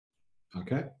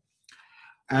Okay.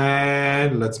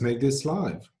 And let's make this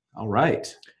live. All right.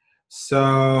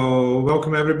 So,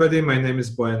 welcome everybody. My name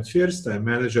is Bojan Furst. I'm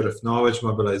Manager of Knowledge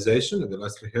Mobilization at the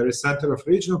Leslie Harris Center of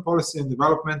Regional Policy and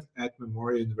Development at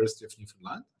Memorial University of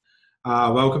Newfoundland.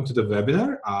 Welcome to the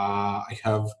webinar. I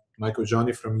have Michael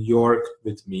Johnny from York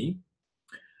with me.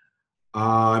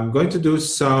 I'm going to do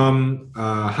some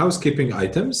housekeeping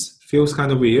items. Feels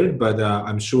kind of weird, but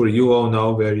I'm sure you all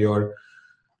know where your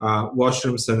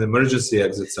washrooms and emergency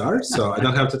exits are, so I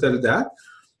don't have to tell you that.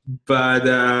 But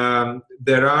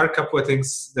there are a couple of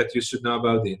things that you should know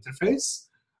about the interface.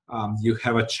 You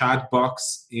have a chat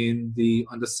box on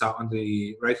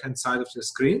the right-hand side of your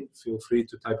screen. Feel free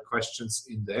to type questions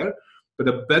in there. But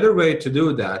a better way to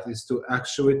do that is to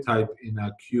actually type in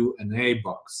a Q&A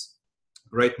box.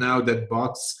 Right now, that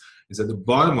box is at the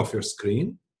bottom of your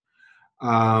screen.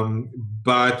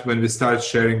 But when we start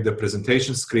sharing the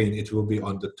presentation screen, it will be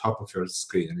on the top of your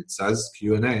screen. And it says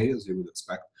Q&A, as you would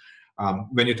expect.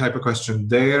 When you type a question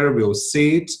there, we'll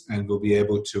see it and we'll be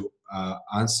able to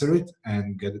answer it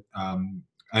and get it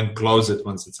and close it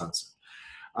once it's answered.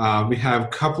 We have a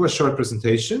couple of short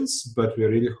presentations, but we're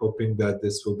really hoping that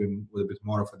this will be a little bit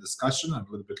more of a discussion and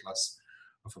a little bit less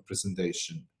of a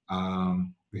presentation.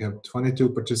 We have 22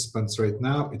 participants right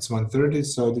now. It's 1:30,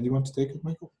 so did you want to take it,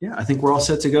 Michael? Yeah, I think we're all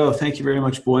set to go. Thank you very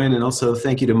much, Bojan, and also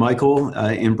thank you to Michael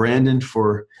in Brandon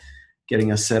for getting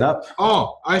us set up.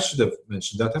 Oh, I should have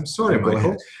mentioned that. I'm sorry,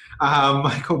 Michael.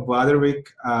 Michael Bladderwick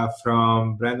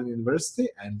from Brandon University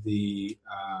and the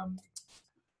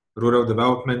Rural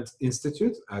Development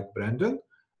Institute at Brandon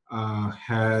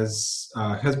has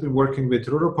been working with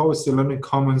Rural Policy Learning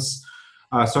Commons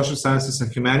Social Sciences and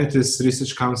Humanities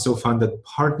Research Council funded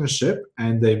partnership,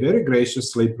 and they very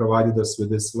graciously provided us with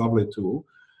this lovely tool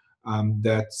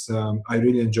that I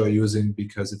really enjoy using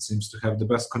because it seems to have the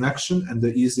best connection and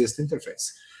the easiest interface.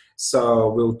 So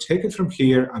we'll take it from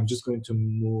here. I'm just going to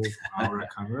move our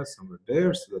camera somewhere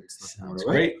there so that it's not far away.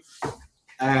 Great.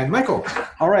 And Michael.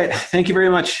 All right. Thank you very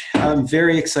much. I'm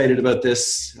very excited about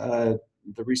this. The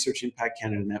Research Impact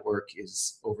Canada Network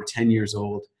is over 10 years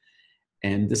old,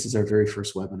 and this is our very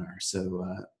first webinar. So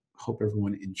hope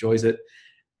everyone enjoys it.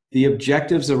 The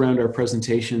objectives around our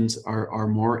presentations are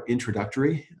more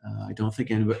introductory. I don't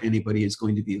think anybody is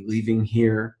going to be leaving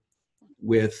here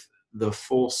with the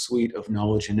full suite of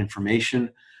knowledge and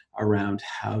information around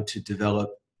how to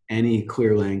develop any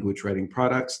clear language writing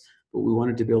products, but we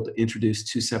wanted to be able to introduce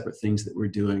two separate things that we're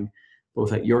doing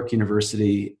both at York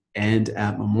University and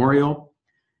at Memorial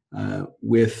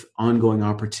with ongoing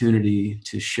opportunity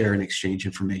to share and exchange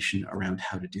information around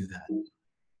how to do that.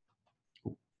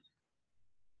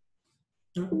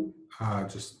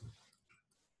 Just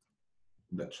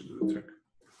that should do the trick.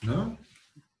 No?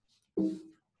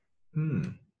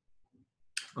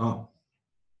 Oh,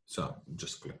 so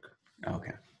just click.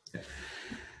 Okay. Yeah.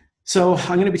 So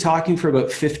I'm going to be talking for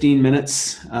about 15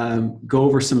 minutes, go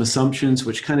over some assumptions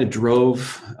which kind of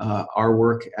drove our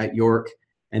work at York,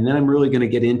 and then I'm really going to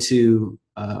get into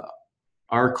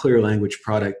our clear language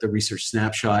product, the Research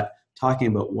Snapshot, talking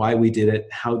about why we did it,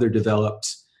 how they're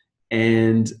developed,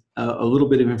 and a little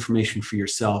bit of information for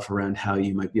yourself around how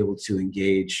you might be able to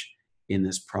engage in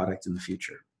this product in the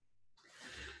future.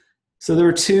 So there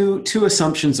are two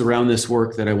assumptions around this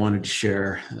work that I wanted to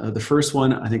share. The first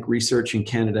one, I think research in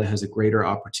Canada has a greater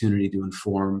opportunity to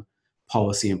inform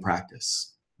policy and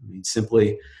practice. I mean,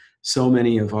 simply, so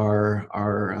many of our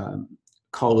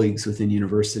colleagues within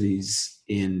universities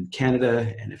in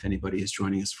Canada, and if anybody is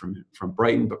joining us from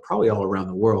Brighton, but probably all around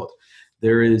the world,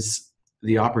 there is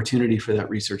the opportunity for that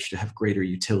research to have greater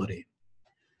utility.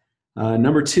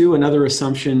 Number two, another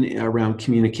assumption around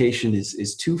communication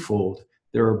is twofold.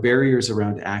 There are barriers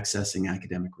around accessing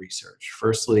academic research.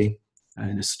 Firstly,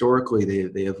 and historically,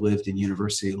 they have lived in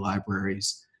university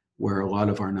libraries where a lot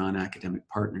of our non-academic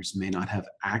partners may not have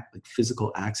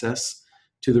physical access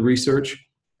to the research.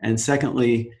 And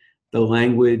secondly, the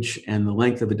language and the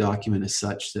length of a document is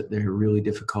such that they're really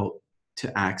difficult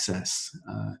to access.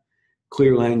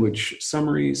 Clear language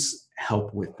summaries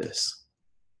help with this.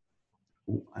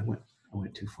 Ooh, I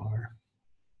went too far.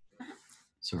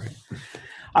 Sorry.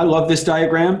 I love this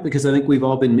diagram because I think we've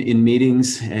all been in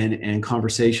meetings and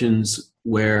conversations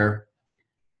where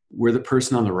we're the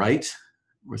person on the right.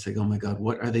 We're like, oh my God,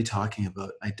 what are they talking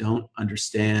about? I don't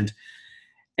understand.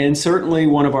 And certainly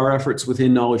one of our efforts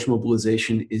within knowledge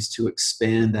mobilization is to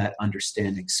expand that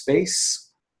understanding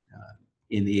space.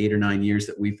 In the 8 or 9 years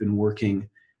that we've been working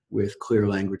with clear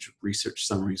language research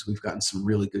summaries, we've gotten some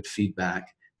really good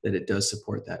feedback that it does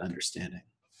support that understanding.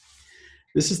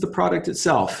 This is the product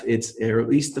itself. It's, or at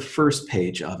least the first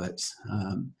page of it.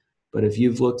 But if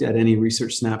you've looked at any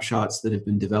research snapshots that have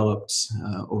been developed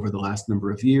over the last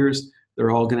number of years,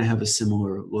 they're all going to have a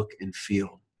similar look and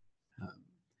feel.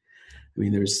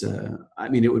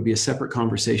 It would be a separate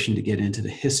conversation to get into the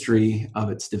history of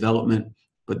its development,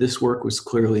 but this work was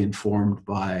clearly informed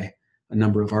by a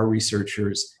number of our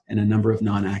researchers and a number of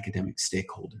non-academic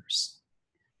stakeholders.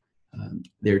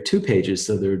 There are 2 pages,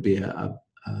 so there would be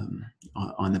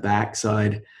on the back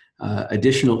side,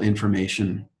 additional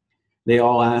information. They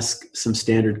all ask some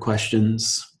standard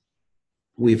questions.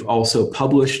 We've also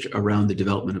published around the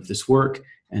development of this work,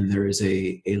 and there is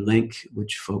a link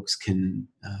which folks can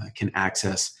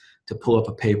access to pull up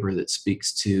a paper that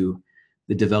speaks to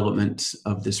the development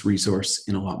of this resource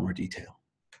in a lot more detail.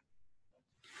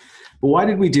 But why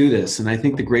did we do this? And I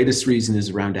think the greatest reason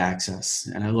is around access.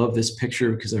 And I love this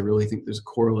picture because I really think there's a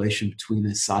correlation between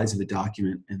the size of the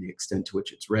document and the extent to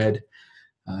which it's read.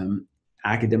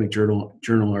 Academic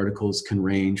journal articles can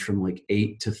range from like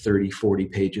 8 to 30, 40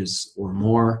 pages or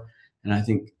more. And I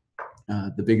think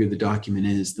the bigger the document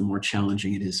is, the more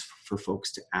challenging it is for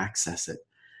folks to access it.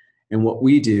 And what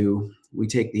we do, we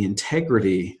take the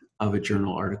integrity of a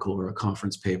journal article or a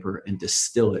conference paper and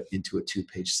distill it into a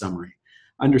 2-page summary.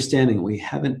 Understanding we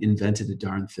haven't invented a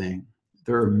darn thing.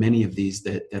 There are many of these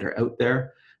that are out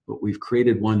there, but we've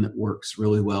created one that works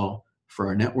really well for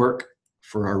our network,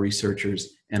 for our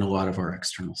researchers, and a lot of our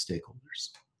external stakeholders.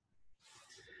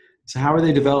 So how are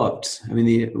they developed? I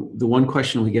mean, the one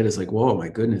question we get is like, whoa, my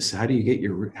goodness, how do you get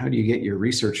your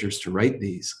researchers to write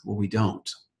these? Well, we don't.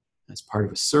 As part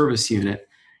of a service unit,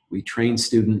 we train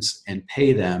students and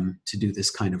pay them to do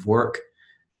this kind of work.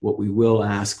 What we will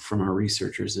ask from our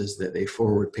researchers is that they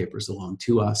forward papers along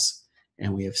to us,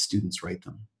 and we have students write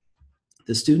them.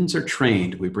 The students are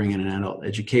trained. We bring in an adult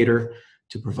educator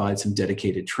to provide some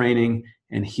dedicated training,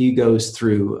 and he goes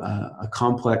through a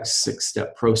complex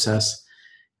 6-step process.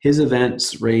 His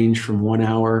events range from 1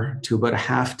 hour to about a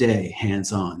half day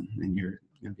hands-on, and you're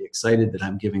going to be excited that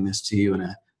I'm giving this to you in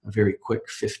a very quick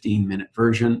 15-minute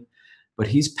version. But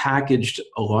he's packaged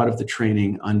a lot of the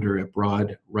training under a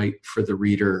broad right for the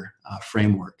reader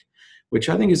framework, which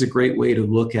I think is a great way to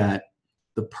look at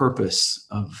the purpose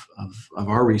of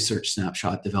our research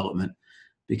snapshot development,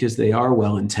 because they are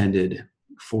well intended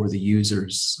for the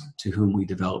users to whom we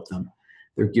develop them.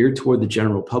 They're geared toward the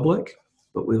general public,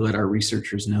 but we let our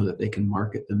researchers know that they can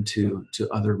market them to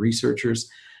other researchers,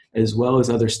 as well as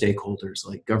other stakeholders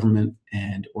like government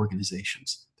and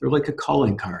organizations. They're like a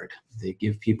calling card. They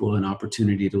give people an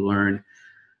opportunity to learn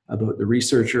about the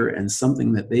researcher and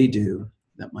something that they do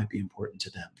that might be important to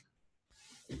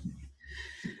them.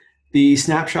 The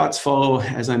snapshots follow,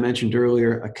 as I mentioned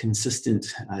earlier, a consistent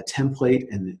template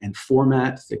and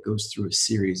format that goes through a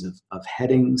series of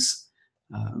headings.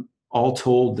 All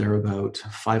told, they're about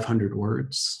 500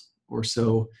 words or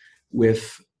so,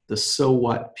 with the so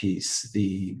what piece,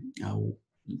 the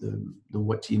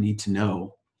what do you need to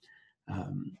know.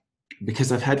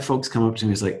 Because I've had folks come up to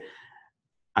me, it's like,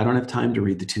 I don't have time to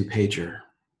read the 2-pager.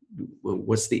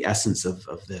 What's the essence of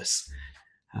this?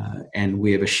 And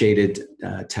we have a shaded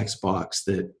text box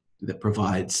that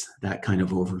provides that kind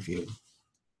of overview.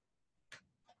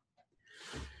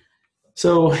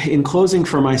 So in closing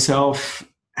for myself,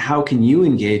 how can you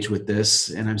engage with this?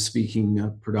 And I'm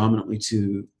speaking predominantly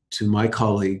to my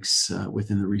colleagues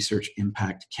within the Research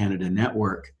Impact Canada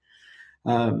network.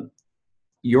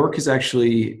 York has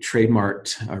actually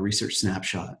trademarked a research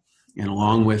snapshot, and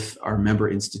along with our member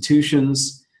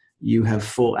institutions, you have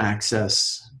full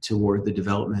access toward the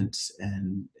development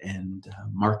and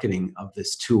marketing of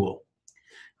this tool.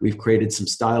 We've created some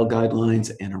style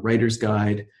guidelines and a writer's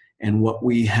guide, and what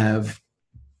we have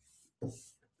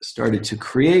started to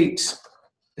create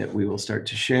that we will start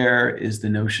to share is the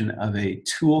notion of a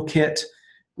toolkit,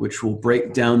 which will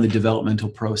break down the developmental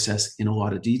process in a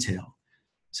lot of detail.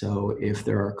 So if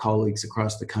there are colleagues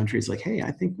across the country, it's like, hey,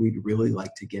 I think we'd really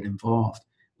like to get involved,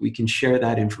 we can share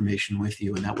that information with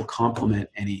you, and that will complement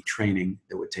any training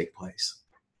that would take place.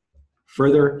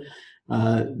 Further,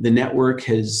 the network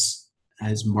has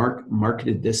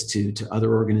marketed this to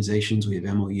other organizations. We have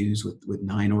MOUs with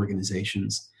 9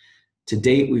 organizations. To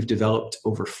date, we've developed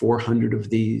over 400 of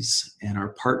these, and our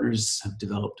partners have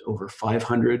developed over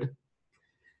 500.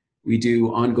 We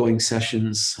do ongoing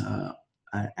sessions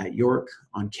at York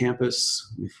on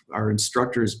campus. Our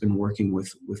instructor has been working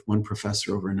with one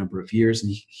professor over a number of years,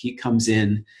 and he comes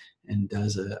in and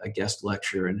does a guest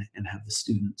lecture and have the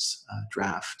students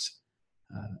draft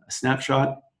a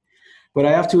snapshot. But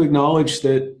I have to acknowledge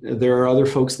that there are other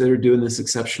folks that are doing this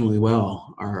exceptionally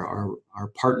well. Our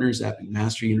partners at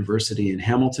McMaster University in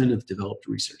Hamilton have developed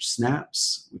research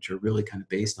snaps, which are really kind of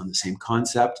based on the same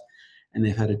concept. and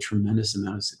they've had a tremendous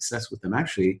amount of success with them.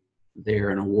 Actually, they're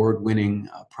an award-winning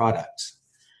product.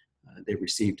 They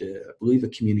received, I believe, a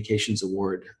communications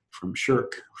award from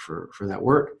SSHRC for that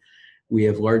work. We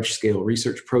have large-scale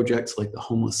research projects like the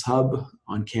Homeless Hub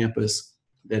on campus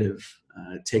that have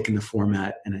taken the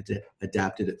format and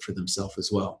adapted it for themselves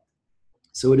as well.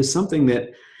 So it is something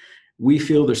that we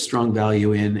feel there's strong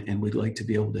value in, and we'd like to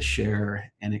be able to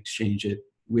share and exchange it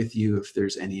with you if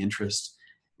there's any interest,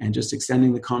 and just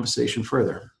extending the conversation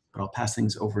further. But I'll pass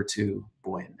things over to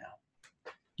Bojan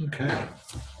now. Okay.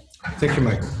 Thank you,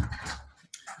 Mike.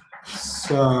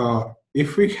 So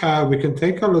if we can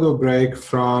take a little break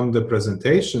from the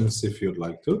presentations if you'd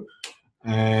like to,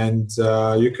 and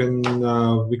we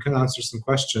can answer some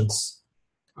questions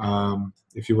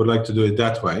if you would like to do it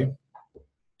that way,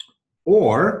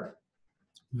 or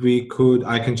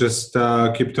I can just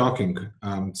keep talking.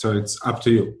 So it's up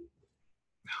to you,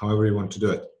 however you want to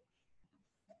do it.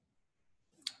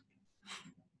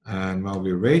 And while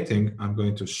we're waiting, I'm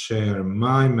going to share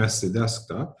my messy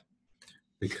desktop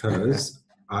because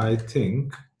I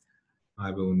think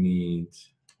I will need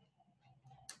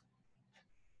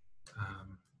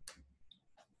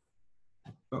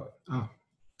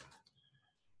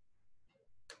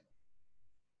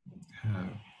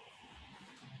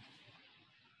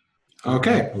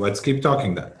okay, let's keep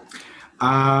talking then.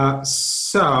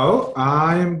 So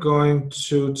I'm going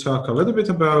to talk a little bit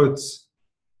about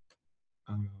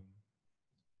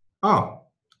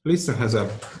Lisa has a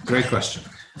great question.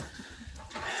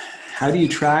 How do you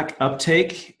track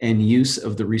uptake and use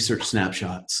of the research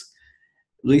snapshots?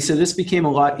 Lisa, this became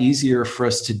a lot easier for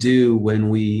us to do when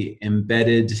we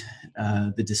embedded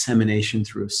the dissemination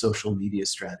through a social media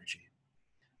strategy.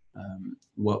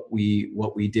 What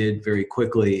we did very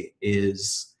quickly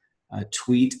is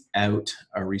tweet out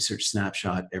a research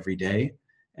snapshot every day.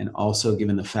 And also,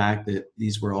 given the fact that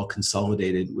these were all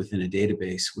consolidated within a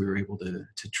database, we were able to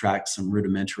track some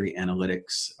rudimentary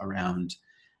analytics around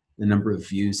the number of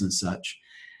views and such.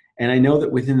 And I know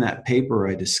that within that paper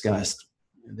I discussed,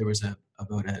 there was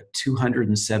about a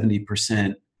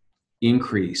 270%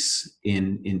 increase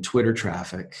in Twitter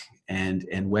traffic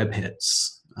and web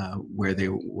hits where they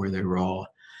were all.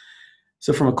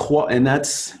 So and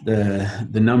that's the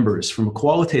numbers. From a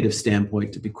qualitative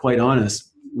standpoint, to be quite honest,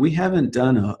 we haven't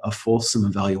done a fulsome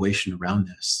evaluation around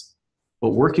this.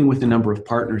 But working with a number of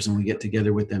partners, and we get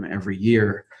together with them every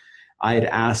year, I had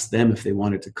asked them if they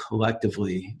wanted to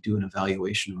collectively do an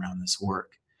evaluation around this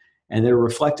work. And they're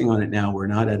reflecting on it now. We're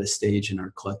not at a stage in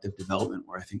our collective development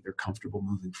where I think they're comfortable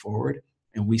moving forward.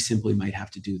 And we simply might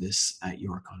have to do this at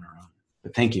York on our own.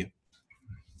 But thank you.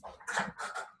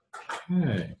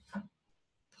 Okay.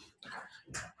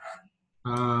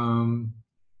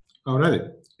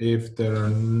 Alrighty. If there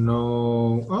are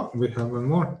we have one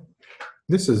more.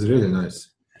 This is really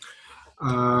nice.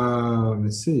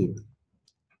 Let's see.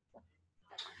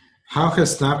 How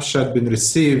has Snapshot been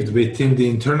received within the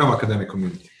internal academic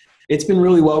community? It's been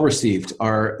really well received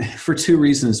for two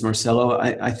reasons, Marcelo.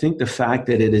 I think the fact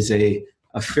that it is a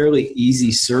fairly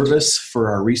easy service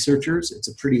for our researchers. It's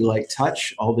a pretty light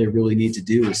touch. All they really need to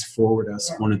do is forward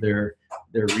us one of their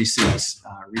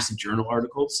recent journal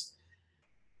articles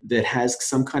that has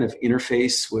some kind of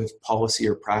interface with policy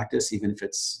or practice, even if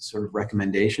it's sort of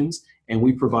recommendations, and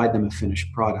we provide them a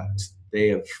finished product. They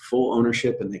have full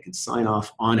ownership and they can sign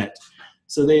off on it.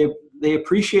 So they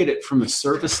appreciate it from a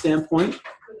service standpoint,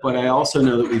 but I also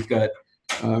know that we've got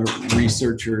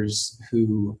researchers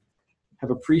who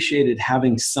have appreciated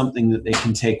having something that they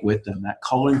can take with them. That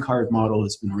calling card model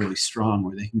has been really strong,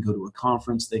 where they can go to a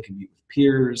conference, they can meet with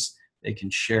peers, they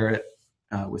can share it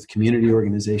with community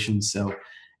organizations. So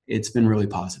it's been really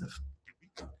positive.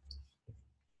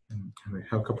 We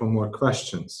have a couple more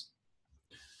questions.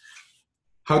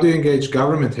 How do you engage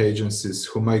government agencies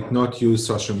who might not use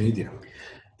social media?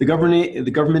 The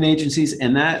government agencies,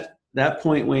 and that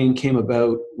point, Wayne, came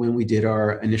about when we did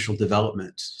our initial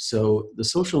development. So the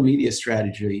social media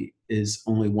strategy is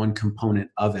only one component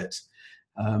of it.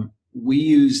 We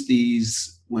use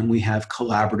these when we have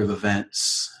collaborative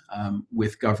events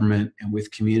with government and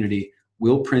with community.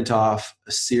 We'll print off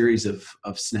a series of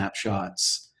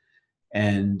snapshots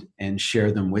and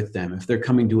share them with them. If they're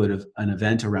coming to an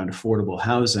event around affordable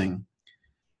housing,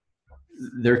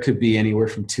 there could be anywhere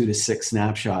from 2 to 6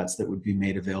 snapshots that would be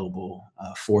made available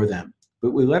for them.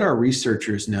 But we let our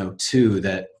researchers know too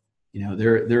that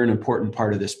they're an important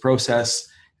part of this process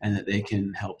and that they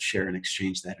can help share and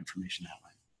exchange that information that way.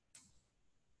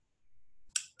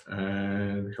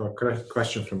 And we have a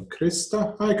question from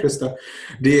Krista. Hi, Krista.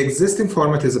 The existing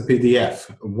format is a PDF.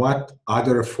 What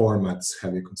other formats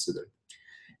have you considered?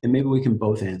 And maybe we can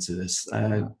both answer this.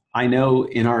 I know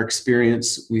in our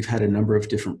experience, we've had a number of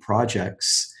different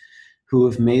projects who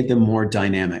have made them more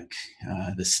dynamic.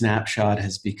 The snapshot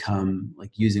has become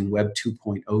like using Web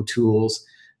 2.0 tools.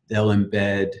 They'll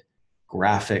embed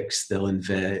graphics, they'll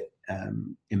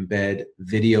embed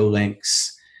video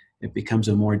links. It becomes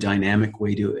a more dynamic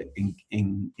way to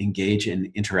engage and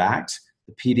interact.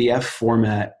 The PDF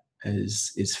format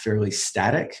is fairly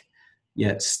static,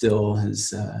 yet still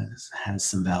has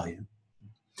some value.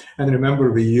 And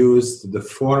remember, we used the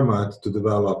format to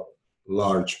develop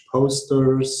large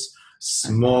posters,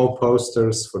 small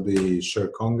posters for the Share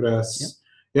Congress. Yep.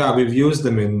 Yeah, we've used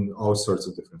them in all sorts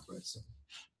of different ways.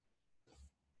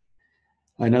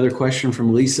 Another question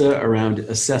from Lisa around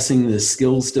assessing the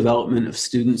skills development of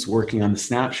students working on the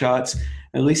snapshots.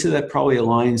 And Lisa, that probably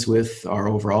aligns with our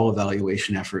overall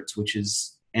evaluation efforts, which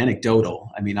is anecdotal.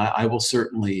 I mean, I will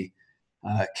certainly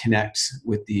connect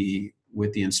with the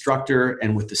instructor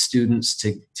and with the students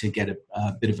to get a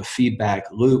bit of a feedback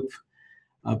loop.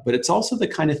 But it's also the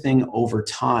kind of thing over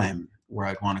time where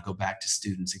I'd want to go back to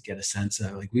students and get a sense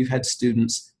of, like, we've had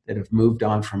students that have moved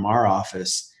on from our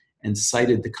office and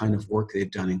cited the kind of work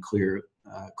they've done in clear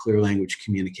language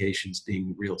communications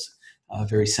being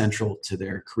very central to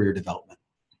their career development.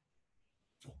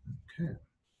 Okay.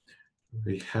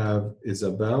 We have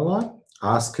Isabella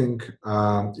asking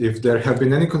if there have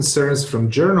been any concerns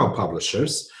from journal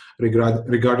publishers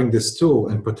regarding this tool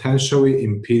and potentially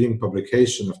impeding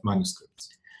publication of manuscripts.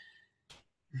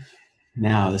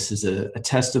 Now, this is a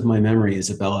test of my memory,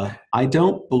 Isabella. I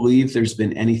don't believe there's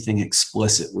been anything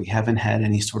explicit. We haven't had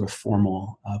any sort of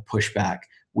formal pushback.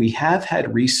 We have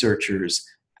had researchers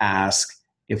ask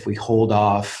if we hold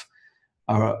off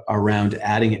around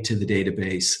adding it to the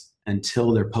database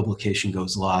until their publication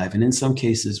goes live. And in some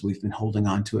cases, we've been holding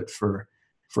on to it for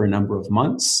a number of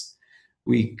months.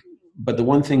 But the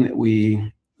one thing that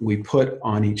we put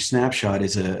on each snapshot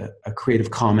is a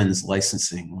Creative Commons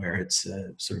licensing, where it's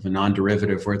sort of a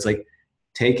non-derivative, where it's like,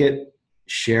 take it,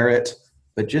 share it,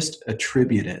 but just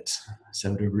attribute it.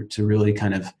 So to really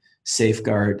kind of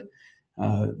safeguard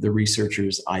the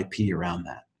researcher's IP around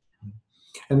that.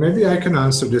 And maybe I can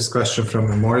answer this question from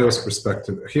Memorial's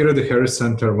perspective. Here at the Harris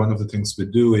Center, one of the things we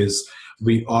do is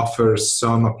we offer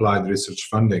some applied research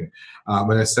funding.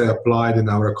 When I say applied in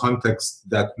our context,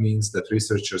 that means that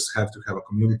researchers have to have a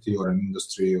community or an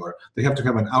industry, or they have to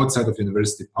have an outside of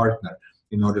university partner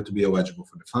in order to be eligible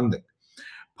for the funding.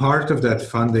 Part of that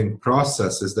funding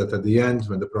process is that at the end,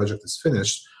 when the project is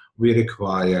finished, we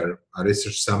require a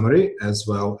research summary as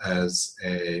well as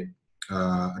a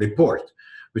report,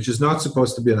 which is not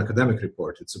supposed to be an academic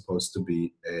report. It's supposed to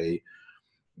be a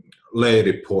lay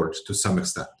report to some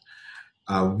extent.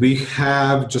 We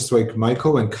have, just like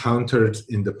Michael, encountered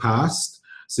in the past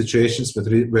situations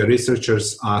where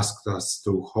researchers asked us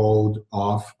to hold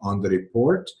off on the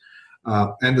report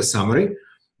and the summary.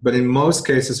 But in most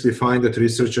cases, we find that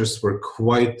researchers were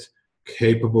quite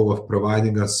capable of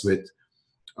providing us with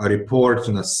a report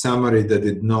and a summary that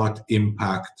did not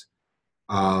impact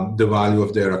the value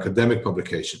of their academic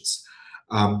publications.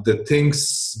 The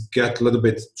things get a little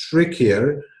bit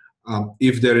trickier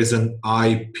if there is an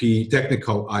IP,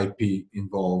 technical IP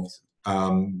involved.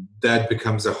 That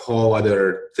becomes a whole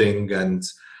other thing, and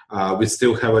we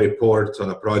still have a report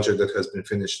on a project that has been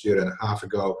finished a year and a half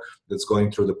ago that's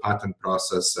going through the patent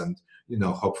process, and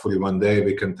hopefully one day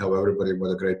we can tell everybody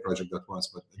what a great project that was,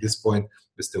 but at this point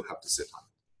we still have to sit on it.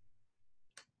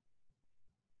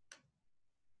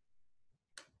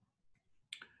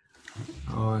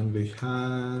 And we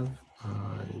have,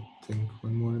 I think,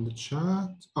 one more in the chat.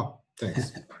 Oh,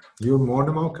 thanks. You're more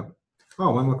than welcome.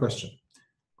 Oh, one more question.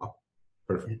 Oh,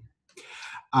 perfect.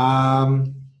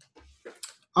 Alrighty.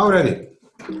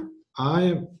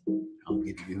 I'll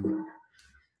give you.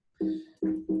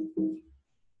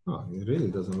 Oh, it really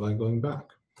doesn't like going back.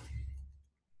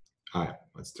 All right,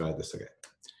 let's try this again.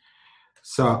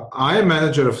 So I am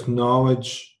manager of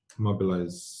knowledge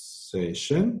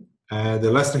mobilization at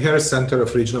the Leslie Harris Center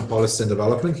of Regional Policy and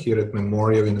Development here at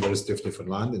Memorial University of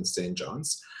Newfoundland in St.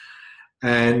 John's.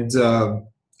 And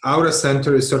our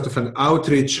center is sort of an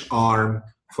outreach arm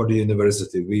for the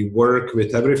university. We work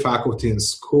with every faculty and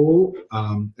school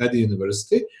at the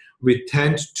university. We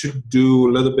tend to do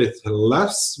a little bit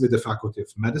less with the Faculty of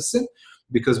Medicine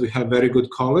because we have very good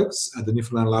colleagues at the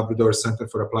Newfoundland Labrador Center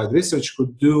for Applied Research who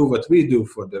do what we do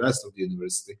for the rest of the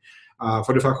university,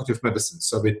 for the Faculty of Medicine.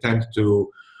 So we tend to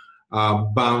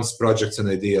bounce projects and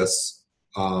ideas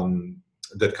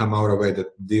that come our way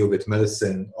that deal with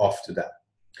medicine off to that.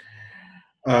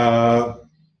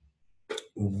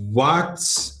 What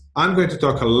I'm going to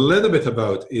talk a little bit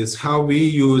about is how we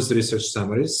use research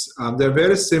summaries. They're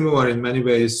very similar in many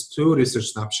ways to research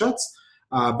snapshots,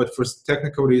 but for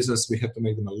technical reasons, we have to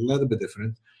make them a little bit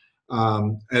different.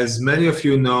 As many of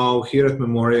you know, here at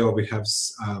Memorial, we have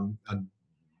a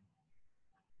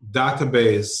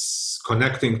database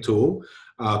connecting tool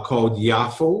called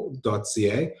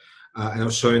yafo.ca, and I'll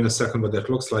show you in a second what that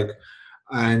looks like.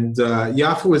 And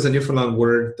yafo is a Newfoundland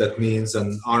word that means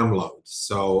an armload.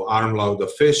 So armload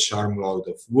of fish, armload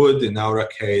of wood. In our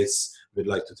case, we'd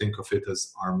like to think of it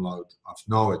as armload of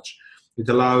knowledge. It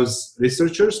allows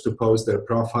researchers to post their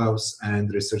profiles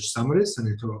and research summaries, and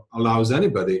it allows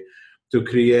anybody to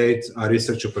create a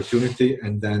research opportunity.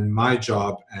 And then my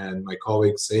job and my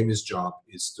colleagues Amy's job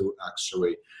is to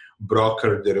actually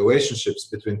broker the relationships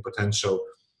between potential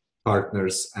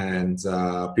partners and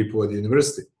people at the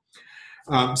university.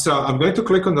 So I'm going to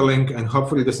click on the link, and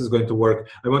hopefully this is going to work.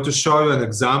 I want to show you an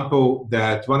example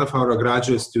that one of our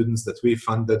graduate students that we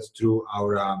funded through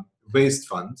our waste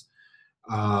fund,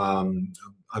 a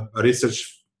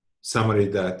research summary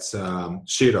that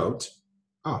she wrote.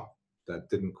 Oh, that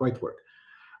didn't quite work.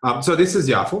 So this is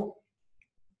Yafo.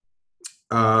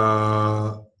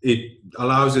 It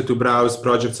allows you to browse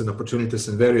projects and opportunities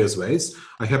in various ways.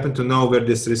 I happen to know where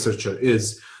this researcher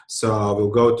is, so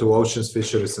we'll go to oceans,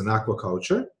 fisheries, and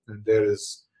aquaculture, and there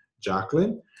is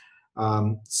Jacqueline.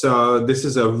 So this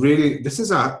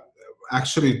is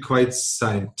actually quite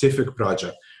scientific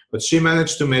project, but she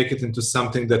managed to make it into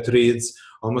something that reads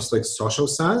almost like social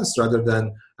science rather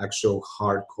than actual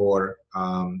hardcore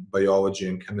biology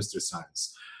and chemistry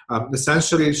science.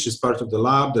 Essentially, she's part of the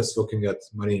lab that's looking at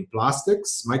marine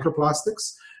plastics,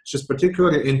 microplastics. She's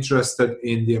particularly interested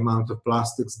in the amount of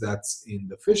plastics that's in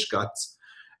the fish guts,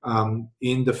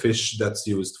 in the fish that's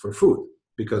used for food,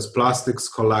 because plastics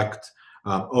collect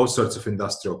all sorts of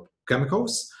industrial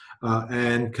chemicals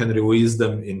and can release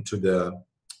them into the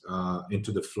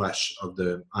flesh of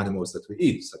the animals that we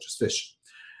eat, such as fish.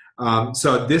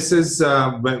 So this is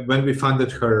when we funded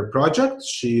her project.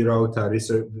 She wrote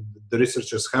the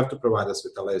researchers have to provide us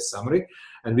with a latest summary,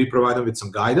 and we provide them with some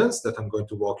guidance that I'm going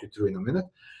to walk you through in a minute,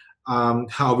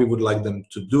 how we would like them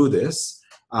to do this.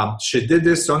 She did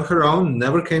this on her own,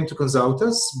 never came to consult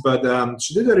us, but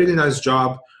she did a really nice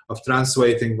job of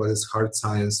translating what is hard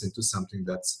science into something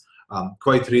that's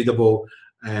quite readable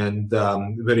and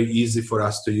very easy for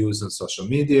us to use on social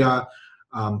media,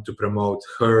 to promote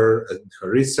her and her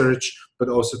research, but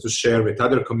also to share with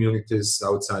other communities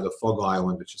outside of Fogo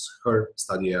Island, which is her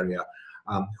study area,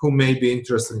 who may be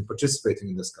interested in participating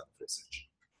in this kind of research.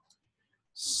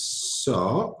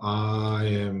 So I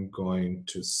am going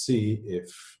to see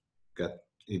if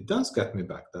it does get me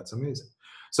back. That's amazing.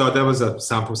 So that was a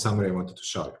sample summary I wanted to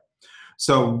show you.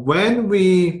 So when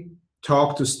we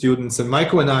talk to students, and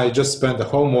Michael and I just spent the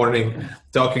whole morning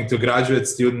talking to graduate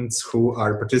students who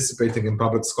are participating in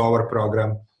public scholar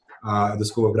program at the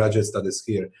School of Graduate Studies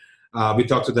here. We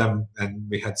talked to them, and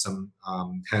we had some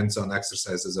hands-on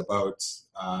exercises about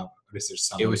research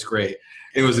summary. It was great.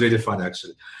 It was really fun,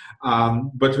 actually.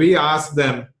 But we asked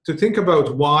them to think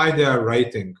about why they are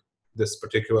writing this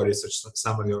particular research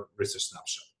summary or research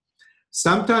snapshot.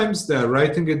 Sometimes they're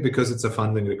writing it because it's a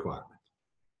funding requirement.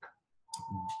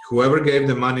 Whoever gave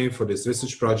the money for this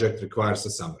research project requires a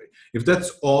summary. If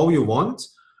that's all you want,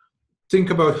 think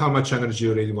about how much energy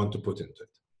you really want to put into it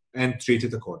and treat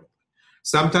it accordingly.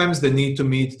 Sometimes they need to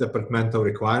meet departmental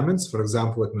requirements. For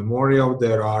example, at Memorial,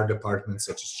 there are departments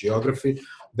such as geography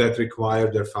that require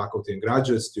their faculty and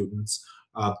graduate students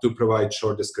to provide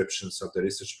short descriptions of the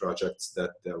research projects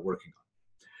that they're working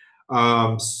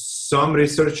on. Some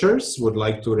researchers would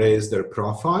like to raise their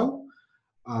profile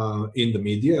in the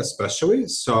media especially,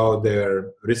 so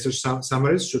their research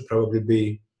summaries should probably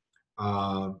be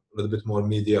a little bit more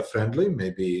media friendly.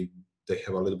 Maybe they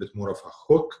have a little bit more of a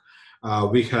hook.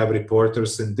 We have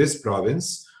reporters in this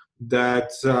province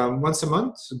that once a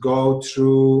month go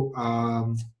through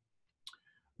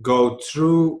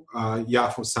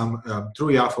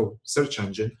Yafo search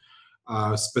engine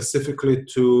specifically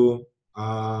to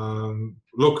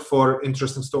look for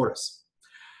interesting stories.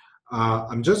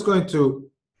 I'm just going to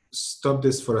stop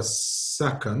this for a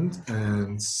second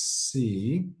and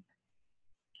see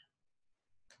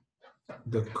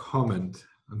the comment.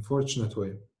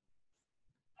 Unfortunately.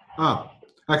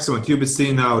 Excellent.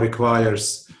 UBC now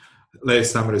requires lay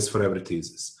summaries for every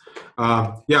thesis.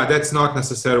 Yeah, that's not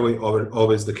necessarily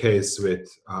always the case with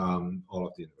all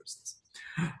of the universities.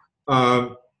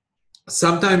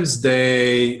 Sometimes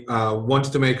they want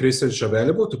to make research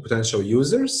available to potential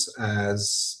users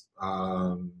as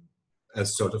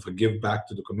sort of a give back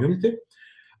to the community.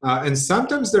 And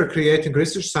sometimes they're creating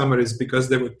research summaries because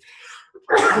they would,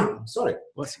 sorry,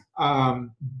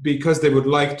 because they would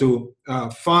like to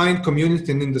find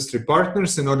community and industry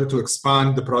partners in order to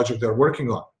expand the project they're working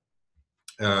on.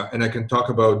 And I can talk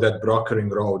about that brokering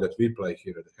role that we play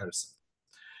here at the Harrison.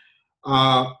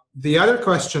 The other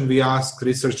question we ask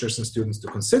researchers and students to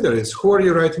consider is, who are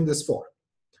you writing this for?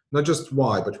 Not just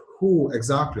why, but who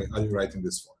exactly are you writing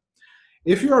this for?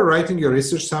 If you are writing your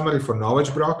research summary for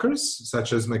knowledge brokers,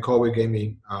 such as my colleague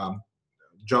Amy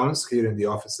Jones here in the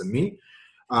office and me,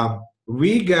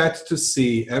 we get to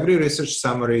see every research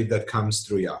summary that comes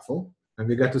through YAFO, and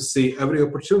we get to see every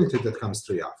opportunity that comes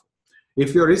through YAFO.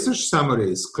 If your research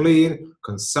summary is clear,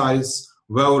 concise,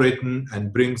 well-written,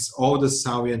 and brings all the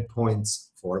salient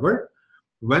points forward,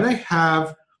 when I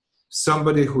have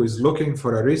somebody who is looking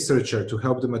for a researcher to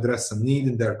help them address a need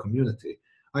in their community,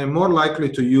 I am more likely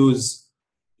to use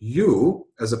you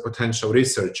as a potential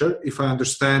researcher if I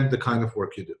understand the kind of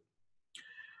work you do.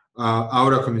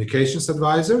 Our communications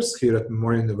advisors here at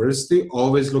Memorial University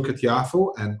always look at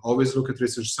YAFO and always look at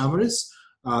research summaries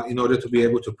in order to be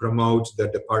able to promote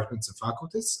their departments and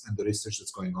faculties and the research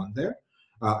that's going on there.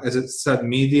 As I said,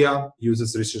 media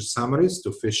uses research summaries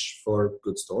to fish for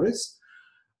good stories.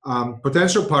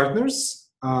 Potential partners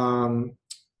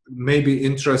may be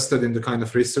interested in the kind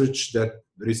of research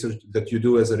that you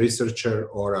do as a researcher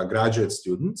or a graduate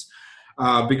student,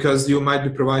 because you might be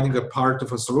providing a part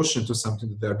of a solution to something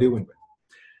that they're dealing with.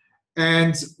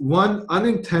 And one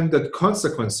unintended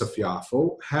consequence of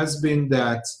YAFO has been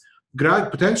that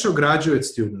potential graduate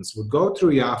students would go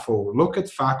through YAFO, look at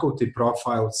faculty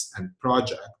profiles and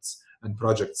projects and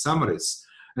project summaries,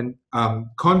 and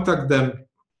contact them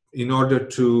in order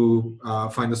to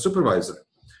find a supervisor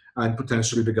and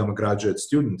potentially become a graduate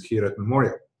student here at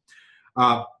Memorial.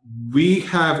 We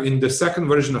have, in the second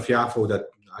version of YAFO that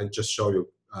I just showed you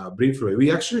briefly,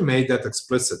 we actually made that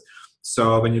explicit.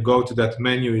 So when you go to that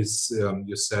menu,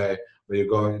 you say, where you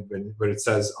go, where it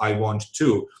says, I want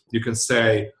to, you can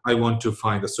say, I want to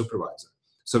find a supervisor.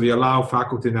 So we allow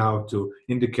faculty now to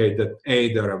indicate that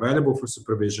A, they're available for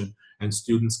supervision, and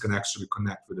students can actually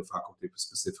connect with the faculty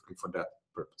specifically for that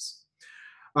purpose.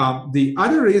 The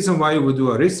other reason why you would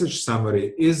do a research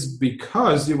summary is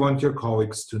because you want your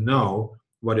colleagues to know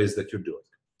what it is that you're doing.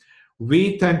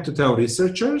 We tend to tell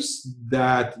researchers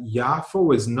that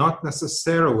YAFO is not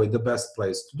necessarily the best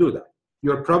place to do that.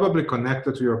 You're probably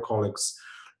connected to your colleagues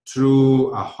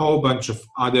through a whole bunch of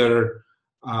other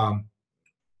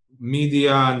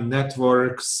media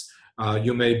networks.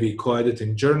 You may be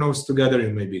co-editing journals together,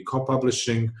 you may be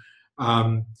co-publishing.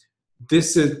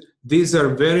 These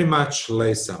are very much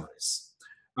lay summaries.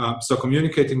 So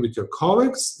communicating with your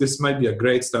colleagues, this might be a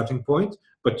great starting point,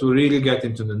 but to really get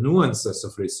into the nuances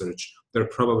of research, there are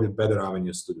probably better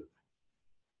avenues to do.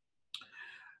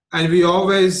 And we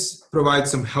always provide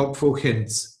some helpful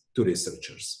hints to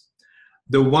researchers.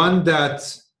 The one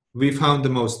that we found the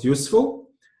most useful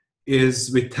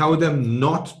is we tell them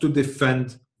not to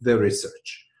defend their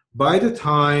research. By the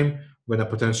time when a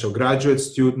potential graduate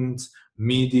student,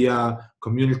 media,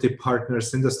 community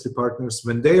partners, industry partners,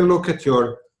 when they look at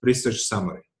your research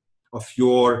summary of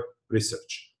your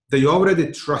research, they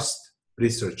already trust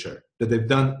researcher that they've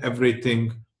done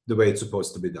everything the way it's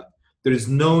supposed to be done. There is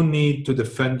no need to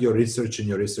defend your research in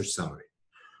your research summary.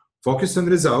 Focus on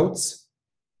results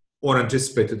or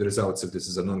anticipated results if this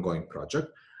is an ongoing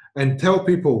project, and tell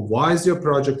people why is your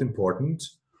project important,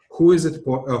 whom is it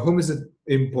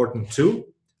important to,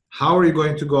 how are you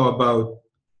going to go about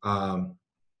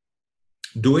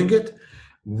doing it,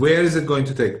 where is it going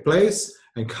to take place,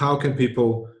 and how can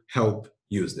people help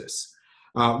use this.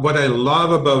 What I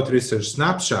love about research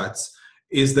snapshots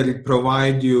is that it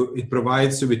provides you with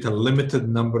a limited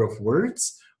number of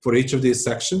words for each of these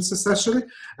sections, essentially.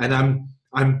 And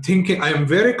I'm thinking, I am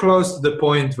very close to the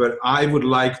point where I would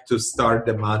like to start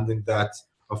demanding that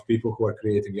of people who are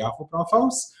creating YAFO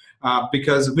profiles,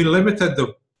 because we limited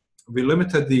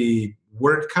the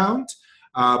word count,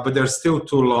 but they're still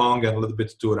too long and a little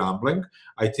bit too rambling.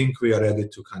 I think we are ready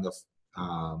to kind of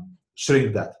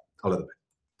shrink that a little bit.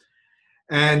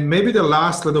 And maybe the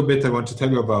last little bit I want to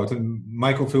tell you about, and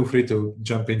Michael, feel free to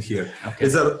jump in here,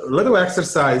 is a little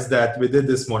exercise that we did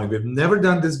this morning. We've never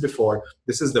done this before.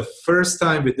 This is the first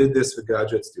time we did this with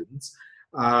graduate students.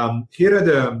 Here at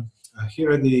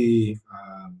the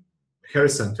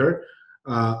Harris Center,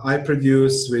 I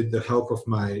produce, with the help of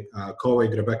my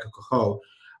colleague Rebecca Coho,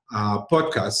 a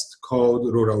podcast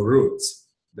called Rural Roots.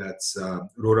 That's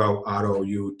Rural,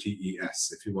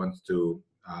 R-O-U-T-E-S, if you want to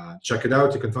check it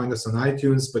out. You can find us on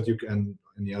iTunes, but you can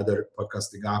any other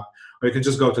podcasting app, or you can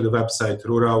just go to the website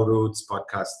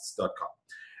ruralrootspodcasts.com.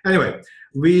 Anyway,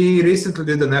 we recently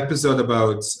did an episode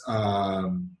about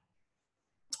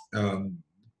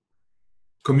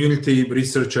community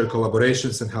researcher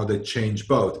collaborations and how they change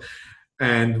both.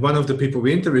 And one of the people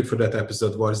we interviewed for that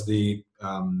episode was the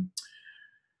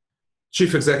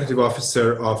Chief Executive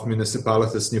Officer of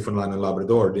Municipalities Newfoundland and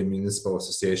Labrador, the municipal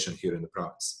association here in the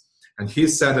province. And he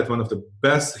said that one of the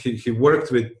best, he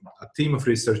worked with a team of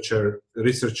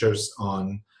researchers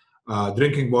on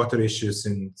drinking water issues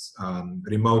in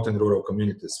remote and rural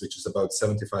communities, which is about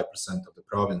 75% of the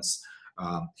province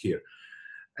here.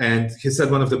 And he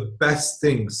said one of the best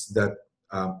things that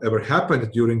ever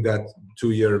happened during that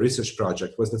 2-year research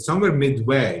project was that somewhere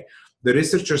midway, the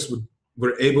researchers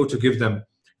were able to give them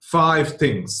 5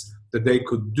 things that they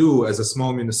could do as a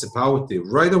small municipality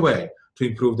right away to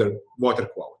improve their water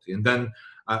quality. And then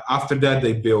after that,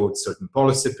 they built certain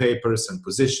policy papers and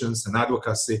positions and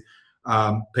advocacy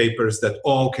papers that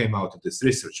all came out of this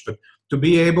research. But to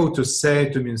be able to say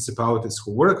to municipalities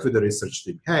who work with the research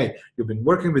team, hey, you've been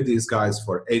working with these guys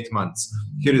for 8 months.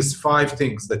 Here is 5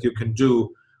 things that you can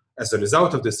do as a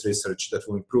result of this research that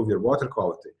will improve your water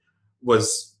quality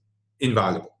was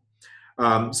invaluable.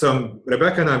 So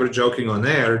Rebecca and I were joking on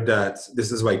air that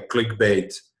this is like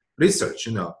clickbait research,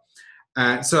 you know.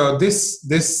 And so this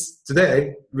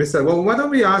today, we said, well, why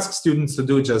don't we ask students to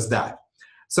do just that?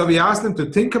 So we asked them to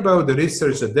think about the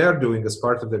research that they're doing as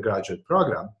part of their graduate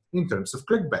program in terms of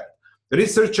clickbait. The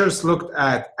researchers looked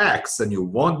at X, and you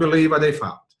won't believe what they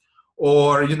found.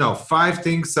 Or, 5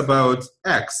 things about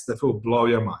X that will blow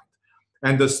your mind.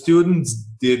 And the students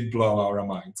did blow our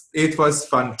minds. It was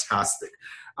fantastic.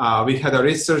 We had a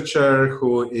researcher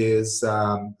who is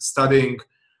studying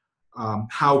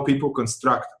how people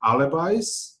construct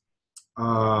alibis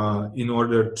in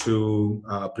order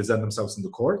to present themselves in the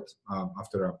court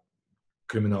after a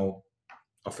criminal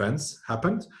offense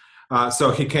happened.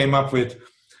 So he came up with,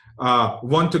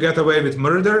 want to get away with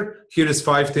murder? Here is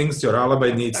 5 things your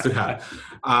alibi needs to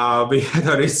have. We had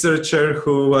a researcher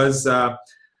who was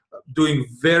doing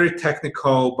very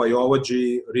technical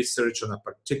biology research on a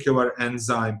particular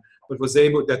enzyme, but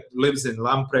that lives in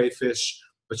lamprey fish.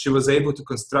 But she was able to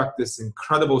construct this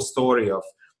incredible story of,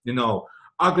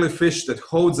 ugly fish that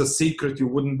holds a secret you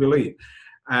wouldn't believe.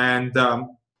 And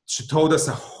she told us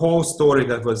a whole story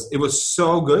it was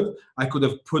so good. I could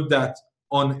have put that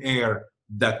on air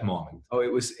that moment. Oh,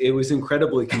 it was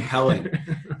incredibly compelling.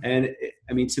 And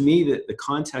to me, the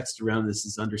context around this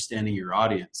is understanding your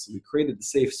audience. We created the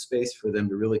safe space for them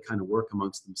to really kind of work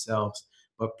amongst themselves,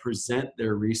 but present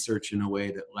their research in a way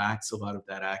that lacks a lot of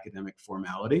that academic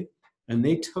formality. And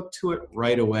they took to it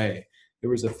right away. There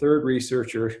was a third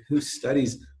researcher who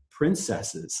studies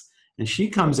princesses, and she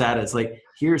comes at it, it's like,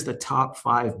 here's the top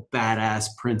 5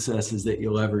 badass princesses that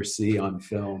you'll ever see on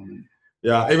film.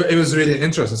 Yeah, it was really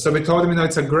interesting. So we told him,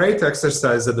 it's a great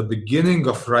exercise at the beginning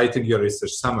of writing your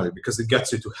research summary, because it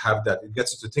gets you to have that. It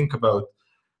gets you to think about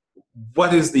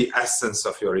what is the essence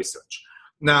of your research.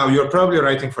 Now, you're probably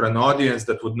writing for an audience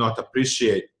that would not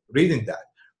appreciate reading that,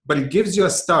 but it gives you a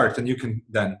start, and you can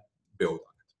then build on it.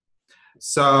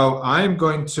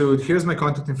 So here's my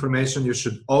contact information. You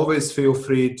should always feel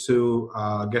free to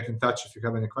get in touch if you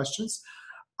have any questions.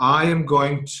 I am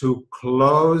going to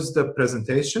close the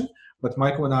presentation, but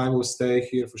Michael and I will stay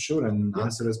here for sure and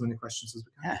answer as many questions as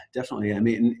we can. Yeah, definitely. And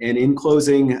in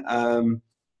closing,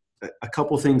 a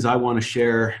couple things I want to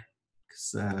share,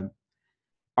 because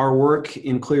our work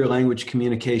in clear language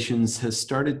communications has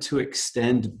started to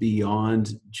extend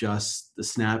beyond just the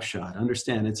snapshot.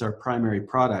 Understand, it's our primary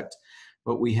product,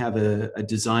 but we have a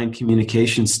design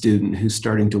communication student who's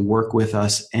starting to work with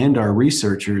us and our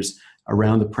researchers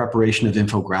around the preparation of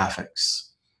infographics.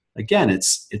 Again,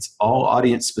 it's all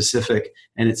audience specific,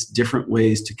 and it's different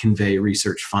ways to convey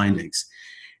research findings.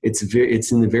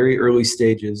 It's in the very early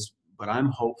stages, but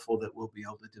I'm hopeful that we'll be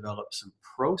able to develop some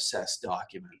process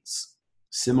documents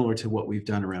similar to what we've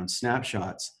done around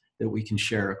snapshots that we can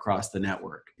share across the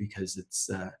network, because it's,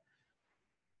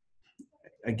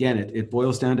 again, it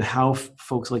boils down to how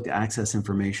folks like to access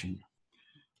information.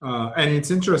 And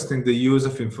it's interesting, the use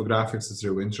of infographics is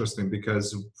really interesting,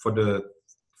 because for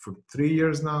 3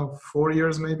 years now, 4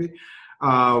 years maybe,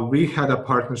 we had a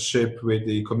partnership with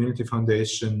the Community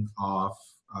Foundation of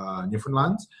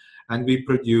Newfoundland, and we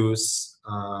produce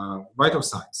Vital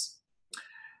Signs.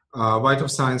 Vital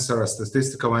Signs are a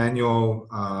statistical annual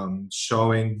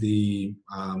showing the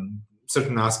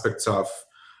certain aspects of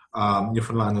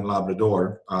Newfoundland and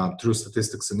Labrador through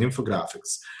statistics and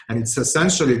infographics. And it's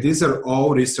essentially, these are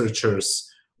all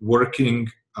researchers working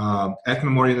at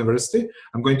Memorial University.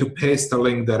 I'm going to paste a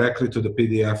link directly to the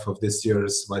PDF of this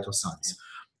year's Vital Signs.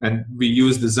 And we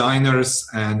use designers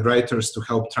and writers to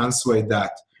help translate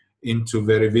that into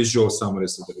very visual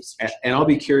summaries of the research. And I'll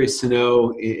be curious to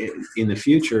know in the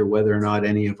future whether or not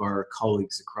any of our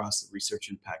colleagues across the Research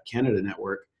Impact Canada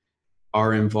network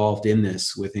are involved in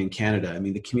this within Canada. I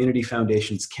mean, the Community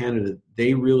Foundations Canada,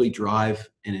 they really drive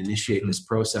and initiate this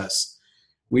process.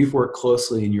 We've worked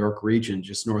closely in York Region,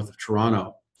 just north of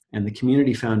Toronto, and the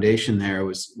Community Foundation there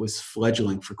was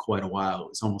fledgling for quite a while. It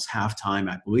was almost half-time.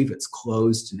 I believe it's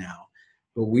closed now.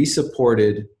 But we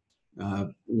supported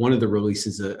one of the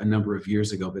releases a number of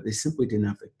years ago, but they simply didn't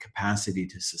have the capacity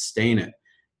to sustain it.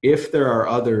 If there are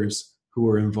others who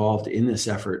are involved in this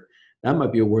effort, that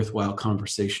might be a worthwhile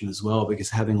conversation as well, because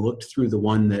having looked through the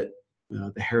one that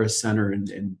the Harris Center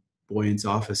and Bojan's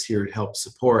office here helped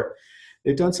support,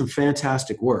 they've done some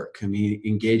fantastic work. I mean,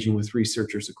 engaging with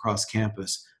researchers across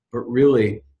campus, but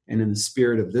really, and in the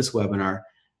spirit of this webinar,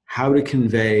 how to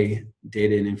convey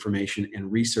data and information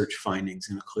and research findings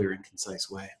in a clear and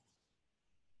concise way.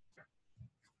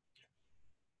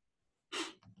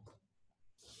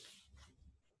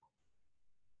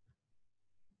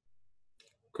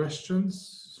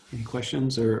 Questions? Any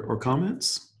questions or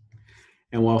comments?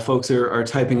 And while folks are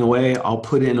typing away, I'll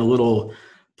put in a little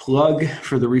plug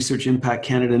for the Research Impact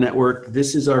Canada Network.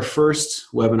 This is our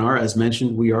first webinar. As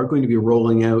mentioned, we are going to be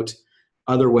rolling out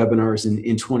other webinars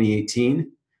in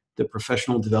 2018. The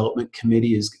Professional Development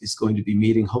Committee is going to be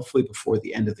meeting hopefully before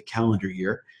the end of the calendar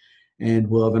year. And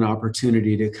we'll have an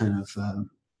opportunity to kind of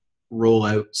roll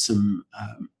out some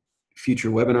future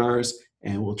webinars,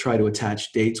 and we'll try to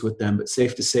attach dates with them. But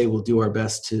safe to say, we'll do our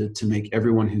best to make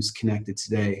everyone who's connected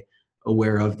today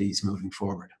aware of these moving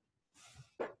forward.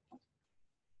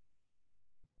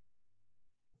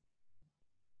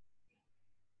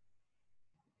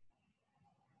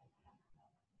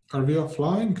 Are we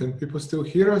offline? Can people still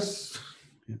hear us?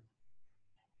 Yeah.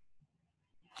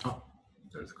 Oh,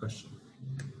 there's a question.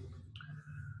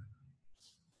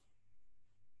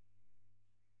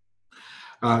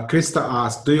 Krista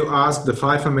asked, do you ask the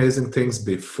 5 amazing things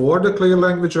before the clear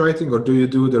language writing, or do you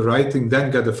do the writing,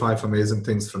 then get the 5 amazing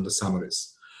things from the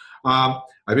summaries? I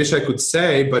wish I could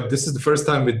say, but this is the first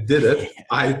time we did it.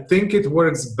 I think it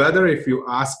works better if you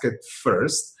ask it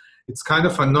first. It's kind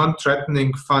of a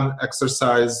non-threatening, fun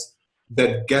exercise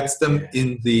that gets them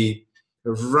in the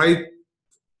right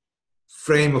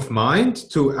frame of mind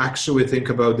to actually think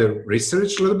about their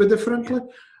research a little bit differently.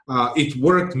 It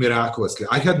worked miraculously.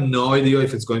 I had no idea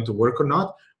if it's going to work or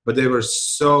not, but they were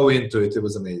so into it. It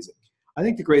was amazing. I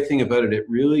think the great thing about it,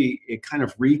 it kind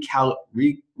of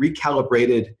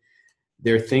recalibrated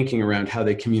their thinking around how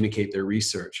they communicate their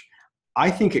research. I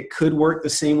think it could work the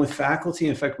same with faculty.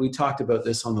 In fact, we talked about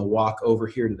this on the walk over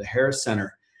here to the Harris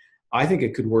Center. I think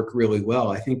it could work really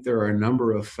well. I think there are a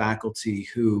number of faculty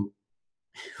who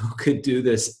could do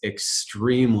this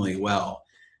extremely well.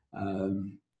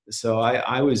 So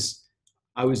I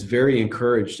was very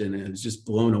encouraged, and I was just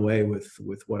blown away with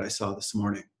what I saw this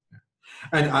morning.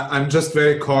 And I'm just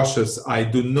very cautious. I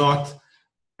do not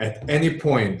at any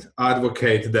point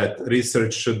advocate that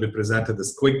research should be presented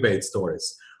as clickbait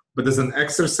stories, but as an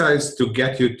exercise to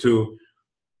get you to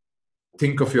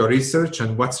think of your research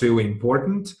and what's really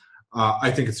important.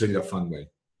 I think it's really a fun way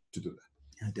to do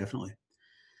that. Yeah, definitely.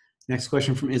 Next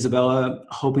question from Isabella,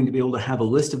 hoping to be able to have a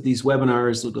list of these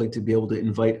webinars, would like to be able to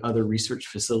invite other research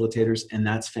facilitators, and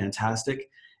that's fantastic.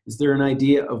 Is there an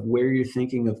idea of where you're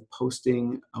thinking of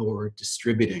posting or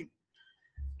distributing?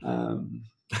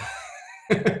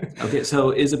 Okay,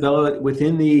 so Isabella,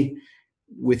 within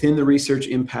the Research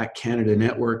Impact Canada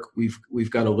network,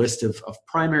 we've got a list of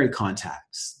primary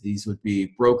contacts. These would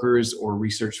be brokers or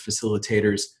research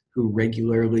facilitators who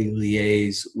regularly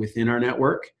liaise within our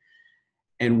network.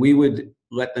 And we would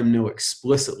let them know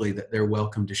explicitly that they're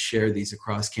welcome to share these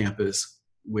across campus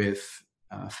with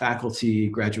faculty,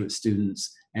 graduate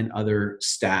students, and other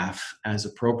staff as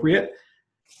appropriate.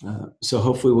 So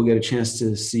hopefully we'll get a chance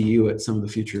to see you at some of the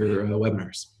future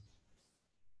webinars.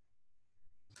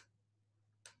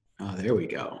 Oh, there we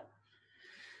go.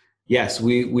 Yes,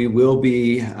 we will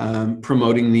be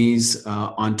promoting these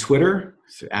on Twitter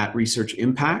at Research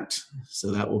Impact.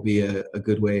 So that will be a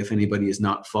good way. If anybody is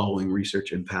not following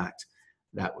Research Impact,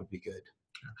 that would be good.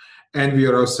 And we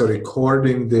are also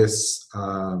recording this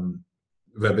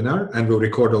webinar, and we'll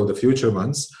record all the future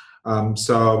ones.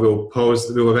 So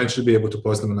we'll eventually be able to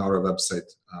post them on our website.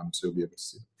 So you'll be able to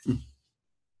see them.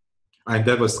 And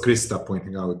that was Krista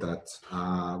pointing out that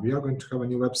we are going to have a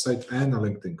new website and a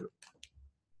LinkedIn group.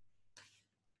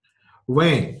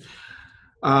 Wayne,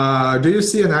 Do you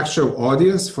see an actual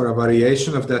audience for a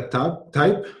variation of that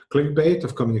type, clickbait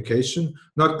of communication?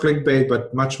 Not clickbait,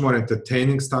 but much more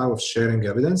entertaining style of sharing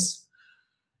evidence?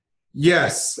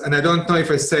 Yes, and I don't know if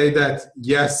I say that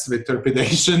yes with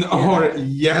trepidation or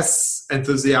yes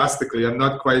enthusiastically. I'm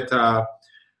not quite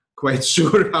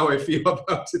sure how I feel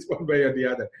about it one way or the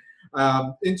other.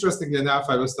 Interestingly enough,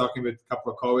 I was talking with a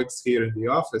couple of colleagues here in the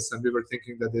office, and we were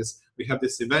thinking that we have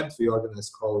this event we organize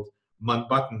called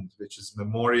Unbuttoned, which is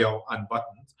Memorial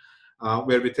Unbuttoned,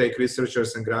 where we take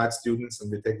researchers and grad students and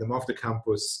we take them off the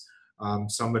campus,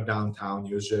 somewhere downtown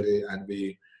usually, and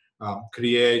we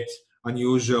create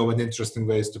unusual and interesting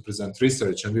ways to present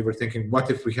research. And we were thinking, what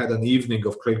if we had an evening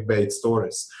of clickbait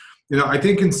stories? I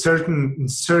think in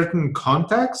certain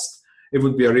contexts, it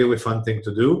would be a really fun thing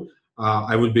to do.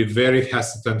 I would be very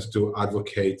hesitant to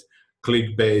advocate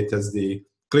clickbait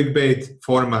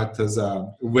format as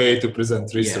a way to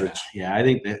present research. Yeah, I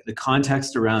think that the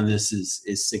context around this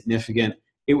is significant.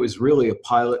 It was really a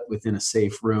pilot within a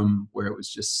safe room where it was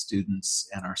just students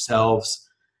and ourselves.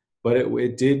 But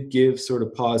it did give sort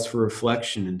of pause for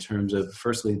reflection in terms of,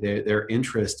 firstly, their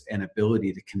interest and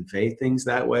ability to convey things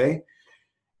that way.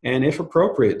 And if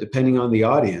appropriate, depending on the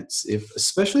audience,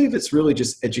 especially if it's really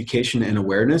just education and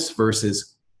awareness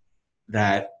versus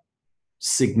that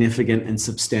significant and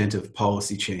substantive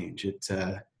policy change,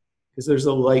 because there's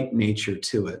a light nature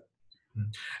to it.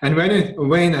 And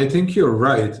Wayne, I think you're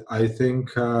right. I think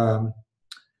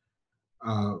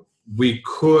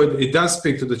it does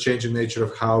speak to the changing nature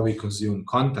of how we consume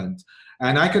content.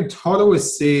 And I can totally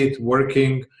see it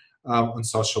working on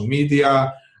social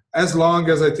media, as long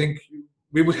as I think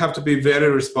we would have to be very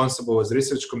responsible as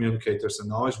research communicators and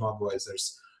knowledge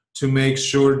mobilizers to make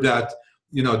sure that,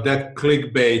 that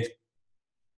clickbait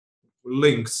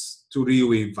links to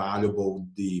really valuable,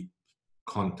 deep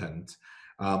content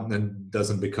and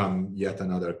doesn't become yet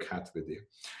another cat video.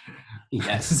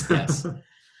 Yes.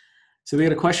 So we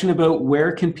had a question about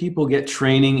where can people get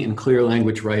training in clear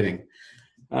language writing?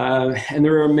 And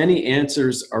there are many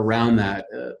answers around that.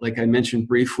 Like I mentioned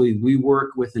briefly, we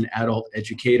work with an adult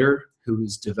educator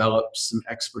who's developed some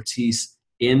expertise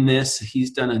in this. He's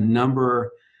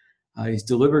delivered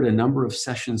a number of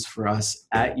sessions for us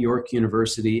at York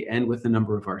University and with a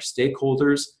number of our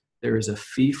stakeholders. There is a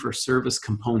fee for service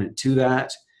component to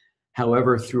that.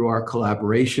 However, through our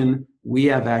collaboration, we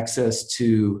have access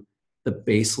to the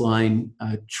baseline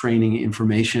training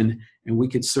information, and we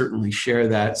could certainly share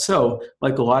that. So,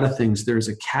 like a lot of things, there's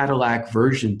a Cadillac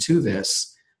version to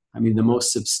this. I mean, the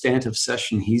most substantive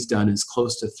session he's done is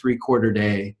close to 3/4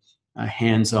 day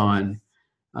hands-on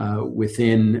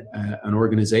within an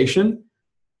organization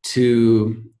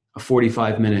to a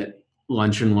 45-minute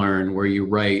lunch and learn where you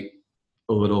write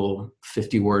a little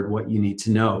 50-word what you need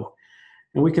to know.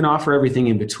 And we can offer everything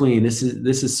in between. This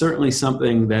is certainly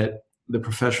something that the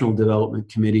Professional Development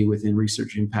Committee within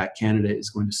Research Impact Canada is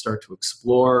going to start to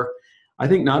explore. I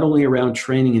think not only around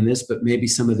training in this, but maybe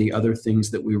some of the other things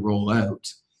that we roll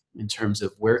out in terms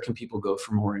of where can people go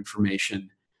for more information.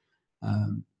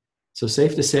 So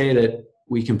safe to say that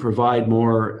we can provide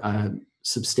more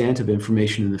substantive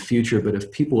information in the future, but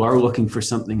if people are looking for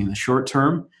something in the short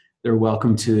term, they're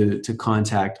welcome to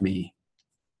contact me.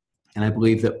 And I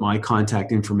believe that my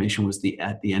contact information was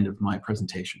at the end of my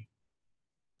presentation.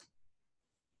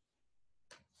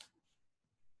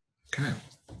 Okay.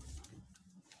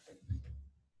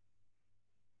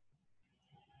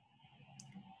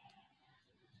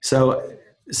 So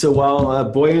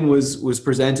while Bojan was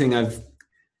presenting,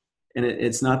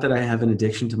 it's not that I have an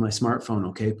addiction to my smartphone,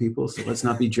 okay, people? So let's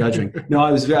not be judging. No,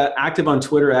 I was active on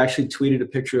Twitter. I actually tweeted a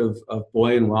picture of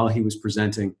Bojan while he was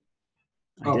presenting.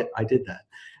 I did that.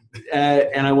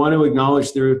 And I want to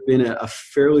acknowledge there have been a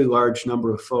fairly large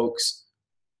number of folks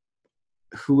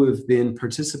who have been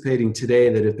participating today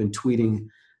that have been tweeting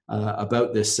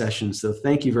about this session. So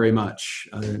thank you very much.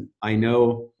 I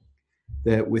know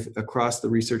that across the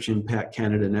Research Impact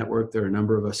Canada network, there are a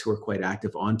number of us who are quite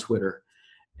active on Twitter.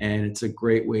 And it's a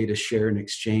great way to share and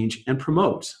exchange and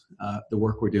promote the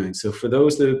work we're doing. So for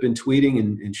those that have been tweeting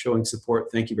and showing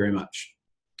support, thank you very much.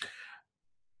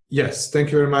 Yes,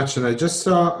 thank you very much. And I just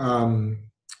saw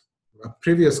a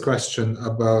previous question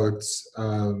about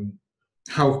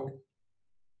how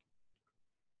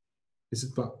is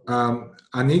it.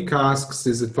 Anik asks,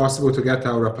 is it possible to get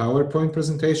our PowerPoint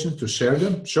presentation to share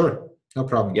them? Sure, no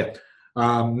problem. Yeah.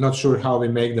 Not sure how we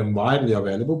make them widely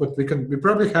available, but we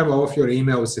probably have all of your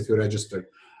emails if you registered.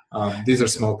 These are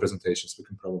small presentations. We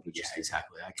can probably just. Yeah,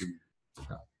 exactly. I can.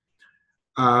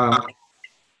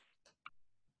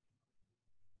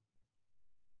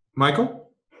 Michael?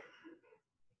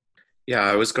 Yeah,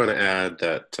 I was going to add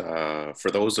that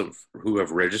for those who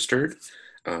have registered,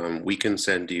 we can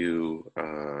send you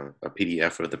a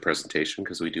PDF of the presentation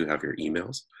because we do have your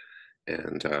emails,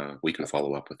 and we can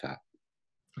follow up with that.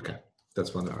 Okay,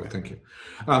 that's wonderful. Thank you.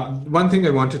 One thing I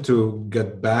wanted to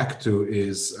get back to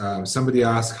is somebody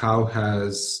asked, how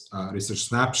has Research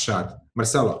Snapshot,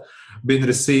 Marcelo, been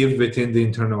received within the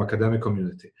internal academic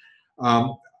community?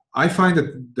 I find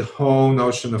that the whole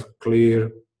notion of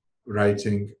clear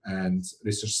writing and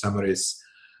research summaries,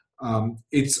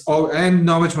 it's all, and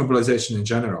knowledge mobilization in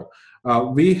general,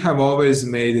 we have always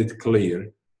made it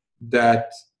clear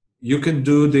that you can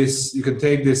do this, you can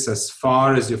take this as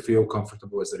far as you feel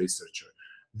comfortable as a researcher.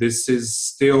 This is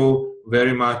still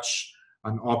very much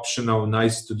an optional,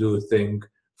 nice to do thing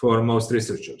for most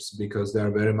researchers because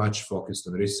they're very much focused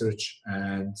on research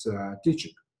and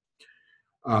teaching.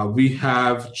 We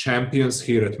have champions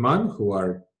here at MUN who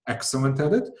are excellent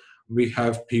at it. We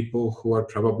have people who are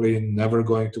probably never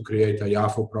going to create a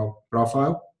Yahoo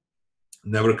profile,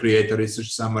 never create a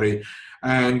research summary,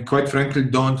 and quite frankly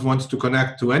don't want to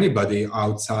connect to anybody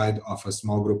outside of a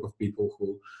small group of people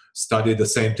who study the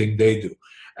same thing they do.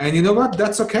 And you know what?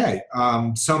 That's okay.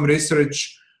 Some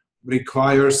research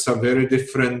requires a very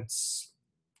different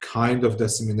kind of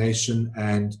dissemination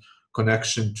and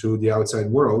connection to the outside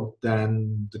world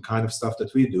than the kind of stuff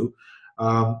that we do.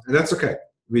 And that's okay.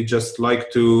 We just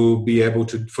like to be able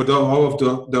to, for all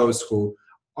of those who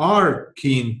are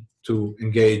keen to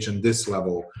engage in this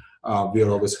level, we are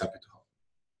always happy to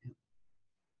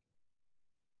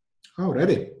help.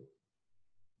 Alrighty.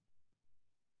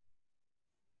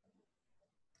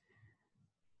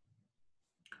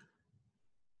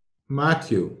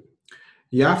 Matthew,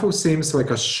 Yahoo seems like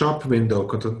a shop window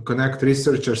to connect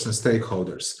researchers and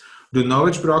stakeholders. Do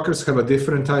knowledge brokers have a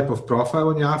different type of profile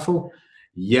on Yahoo?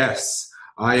 Yes.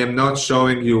 I am not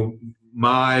showing you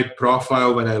my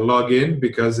profile when I log in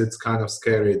because it's kind of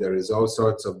scary. There is all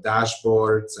sorts of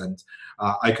dashboards, and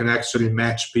I can actually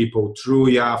match people through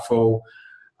Yahoo,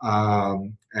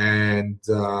 and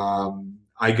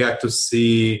I get to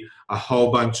see a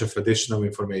whole bunch of additional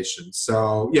information.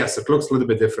 So yes, it looks a little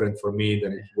bit different for me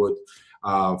than it would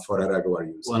for a regular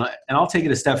user. Well, and I'll take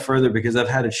it a step further because I've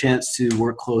had a chance to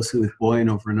work closely with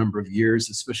Bojan over a number of years,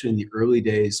 especially in the early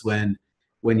days when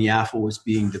Yahoo was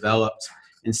being developed.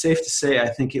 And safe to say, I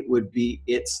think it would be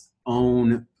its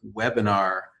own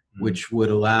webinar, which would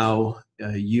allow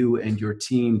you and your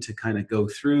team to kind of go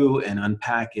through and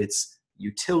unpack its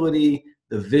utility,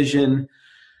 the vision,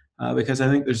 because I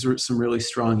think there's some really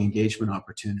strong engagement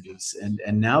opportunities.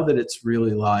 And now that it's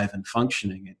really live and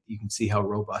functioning, you can see how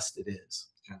robust it is.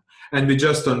 Yeah. And we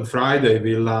just on Friday,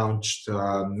 we launched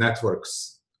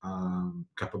networks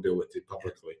capability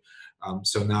publicly.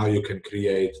 So now you can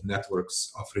create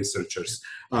networks of researchers.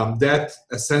 That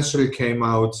essentially came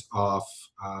out of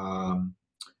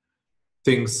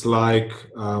things like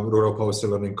Rural Policy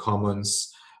Learning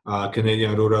Commons,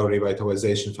 Canadian Rural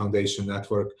Revitalization Foundation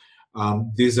Network.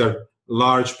 These are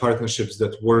large partnerships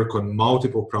that work on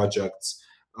multiple projects,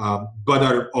 but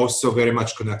are also very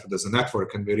much connected as a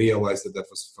network. And we realized that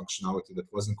was a functionality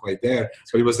that wasn't quite there,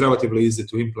 so it was relatively easy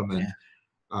to implement.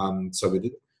 Yeah. So we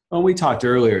did it. Well, we talked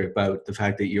earlier about the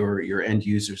fact that your end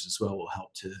users as well will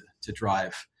help to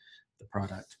drive the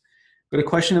product. But a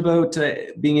question about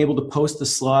being able to post the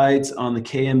slides on the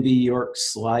KMB York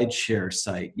SlideShare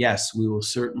site. Yes, we will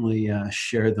certainly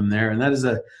share them there. And that is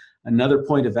another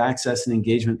point of access and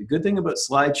engagement. The good thing about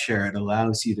SlideShare, it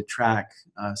allows you to track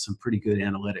some pretty good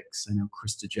analytics. I know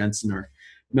Krista Jensen, our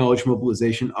Knowledge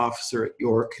Mobilization Officer at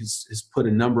York, has put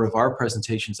a number of our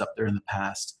presentations up there in the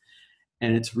past.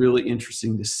 And it's really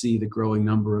interesting to see the growing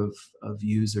number of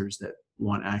users that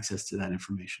want access to that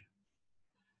information.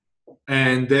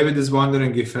 And David is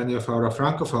wondering if any of our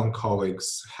Francophone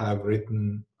colleagues have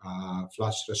written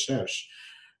Flash Research.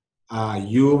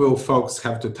 You will, folks,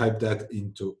 have to type that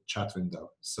into chat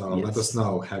window. So yes. Let us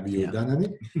know. Have you done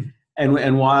any?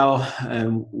 And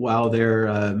while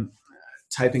they're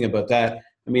typing about that,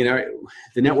 I mean,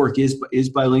 the network is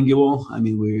bilingual. I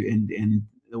mean, and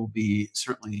it will be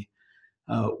certainly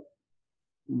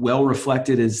well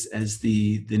reflected as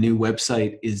the new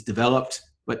website is developed.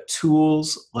 But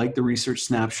tools like the Research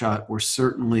Snapshot were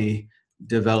certainly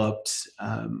developed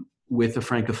with a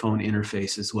Francophone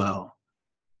interface as well.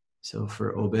 So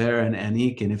for Aubert and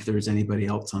Annick, and if there's anybody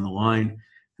else on the line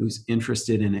who's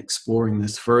interested in exploring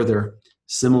this further,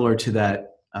 similar to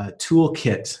that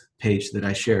toolkit page that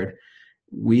I shared,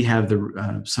 we have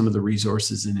some of the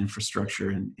resources and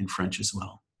infrastructure in French as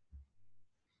well.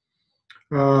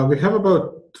 We have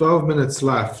about 12 minutes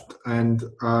left, and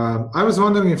I was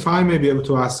wondering if I may be able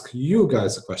to ask you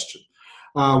guys a question.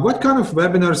 What kind of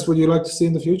webinars would you like to see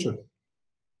in the future?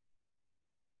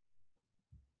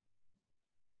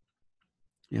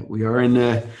 Yeah, we are in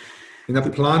a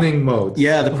planning mode.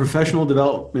 Yeah, the Professional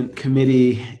Development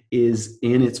Committee is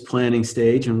in its planning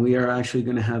stage, and we are actually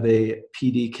going to have a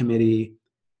PD committee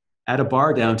at a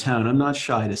bar downtown. I'm not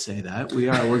shy to say that.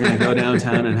 We're going to go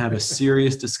downtown and have a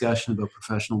serious discussion about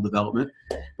professional development.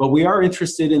 But we are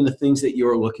interested in the things that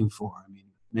you're looking for. I mean,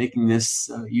 making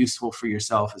this useful for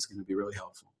yourself is going to be really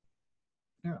helpful.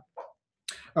 Yeah.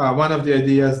 One of the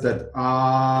ideas that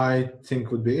I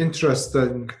think would be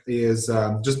interesting is,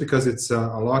 just because it's a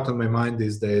lot on my mind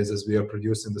these days as we are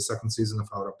producing the second season of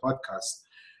our podcast,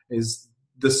 is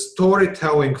the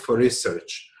storytelling for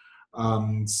research.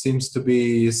 Seems to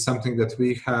be something that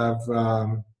we have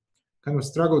kind of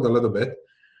struggled a little bit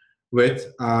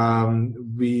with.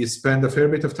 We spend a fair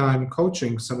bit of time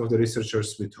coaching some of the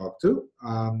researchers we talk to,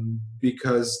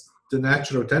 because the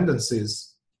natural tendency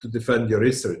is to defend your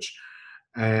research.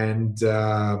 And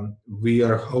we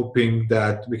are hoping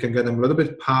that we can get them a little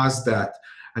bit past that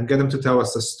and get them to tell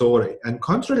us a story. And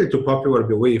contrary to popular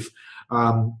belief,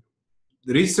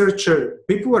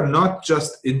 people are not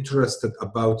just interested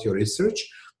about your research,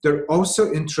 they're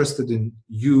also interested in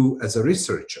you as a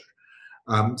researcher.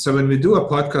 So when we do a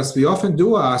podcast, we often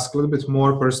do ask a little bit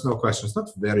more personal questions, not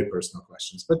very personal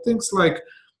questions, but things like,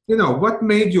 what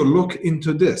made you look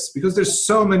into this? Because there's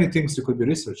so many things you could be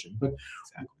researching, but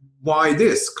why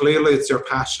this? Clearly it's your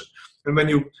passion. And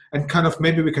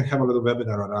maybe we can have a little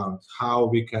webinar around how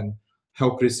we can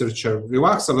help researchers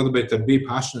relax a little bit and be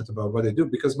passionate about what they do,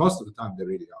 because most of the time they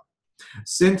really are.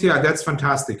 Cynthia, that's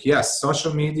fantastic. Yes,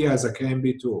 social media as a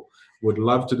KMB tool. Would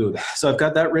love to do that. So I've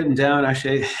got that written down,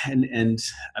 actually, and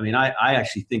I mean, I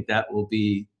actually think that will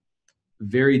be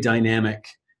very dynamic.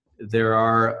 There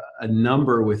are a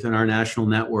number within our national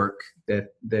network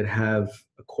that have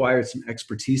acquired some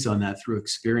expertise on that through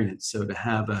experience. So to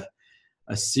have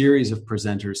a series of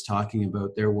presenters talking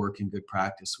about their work in good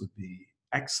practice would be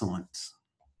excellent.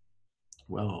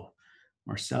 Well,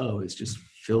 Marcelo has just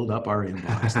filled up our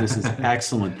inbox. This is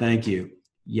excellent. Thank you.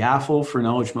 YAFL for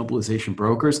Knowledge Mobilization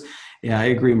Brokers. Yeah, I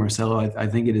agree, Marcelo. I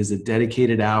think it is a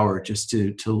dedicated hour just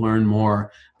to learn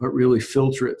more, but really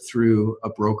filter it through a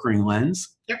brokering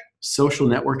lens. Yep. Social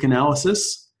network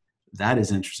analysis. That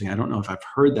is interesting. I don't know if I've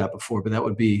heard that before, but that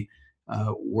would be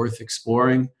worth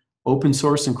exploring. Open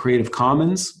source and Creative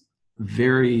Commons.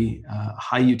 Very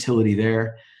high utility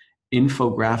there.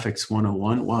 Infographics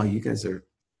 101. Wow, you guys are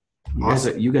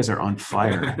on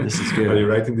fire. This is good. Are you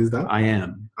writing this down? I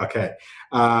am. Okay.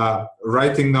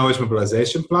 Writing knowledge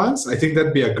mobilization plans. I think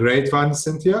that'd be a great one,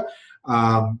 Cynthia.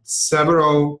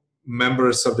 Several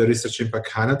members of the Research Impact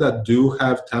Canada do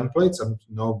have templates, and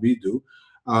no, we do,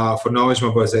 for knowledge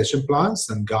mobilization plans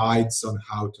and guides on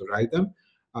how to write them.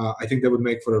 I think that would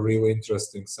make for a really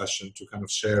interesting session to kind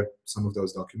of share some of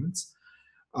those documents.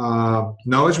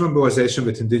 Knowledge mobilization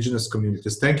with Indigenous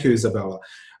communities. Thank you, Isabella.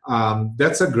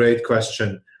 That's a great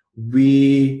question.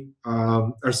 We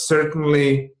are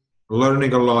certainly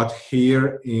learning a lot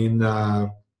here in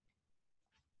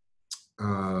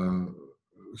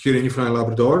Newfoundland and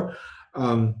Labrador.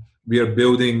 We are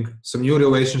building some new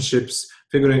relationships,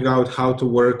 figuring out how to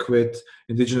work with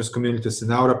Indigenous communities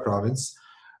in our province.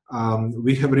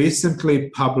 We have recently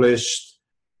published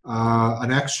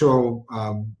an actual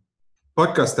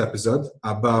podcast episode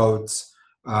about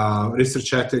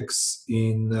research ethics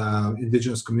in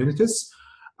Indigenous communities,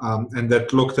 and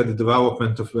that looked at the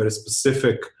development of very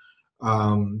specific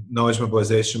knowledge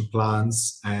mobilization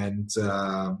plans and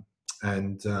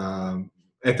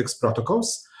ethics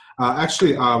protocols.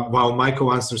 Actually, while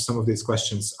Michael answers some of these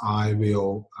questions, I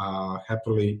will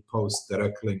happily post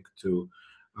direct link to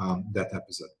that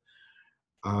episode.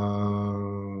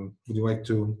 Would you like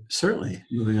to? Certainly.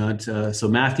 Moving on to, so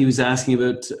Matthew is asking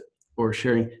about, or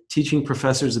sharing, teaching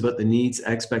professors about the needs,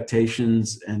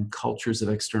 expectations, and cultures of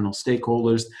external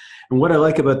stakeholders. And what I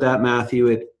like about that, Matthew,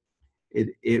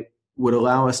 it would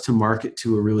allow us to market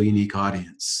to a really unique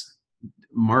audience.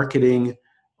 Marketing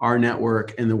our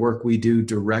network and the work we do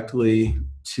directly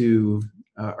to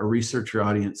a researcher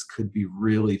audience could be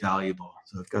really valuable.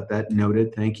 So I've got that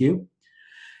noted. Thank you.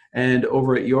 And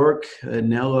over at York,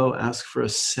 Nello asked for a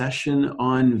session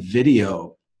on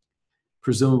video,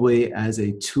 presumably as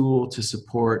a tool to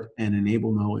support and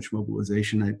enable knowledge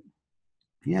mobilization.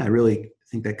 I really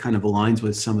think that kind of aligns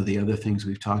with some of the other things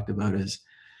we've talked about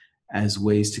as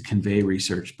ways to convey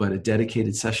research, but a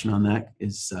dedicated session on that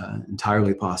is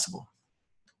entirely possible.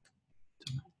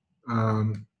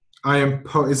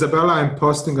 Isabella. I'm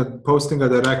posting a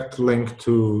direct link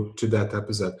to that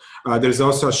episode. There's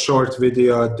also a short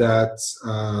video that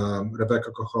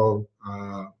Rebecca Coho,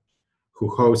 who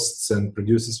hosts and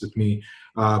produces with me,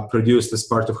 produced as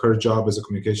part of her job as a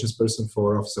communications person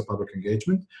for Office of Public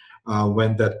Engagement,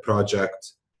 when that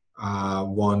project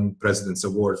won President's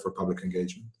Award for Public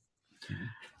Engagement.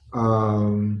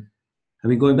 I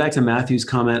mean, going back to Matthew's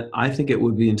comment, I think it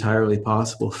would be entirely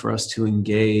possible for us to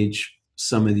engage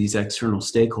some of these external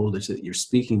stakeholders that you're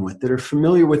speaking with that are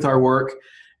familiar with our work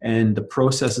and the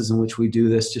processes in which we do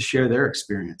this to share their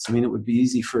experience. I mean, it would be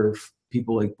easy for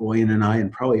people like Bojan and I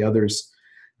and probably others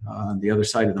on the other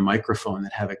side of the microphone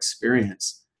that have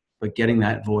experience, but getting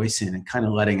that voice in and kind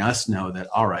of letting us know that,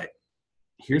 all right,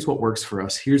 here's what works for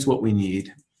us. Here's what we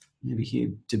need.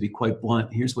 Maybe to be quite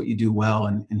blunt, here's what you do well,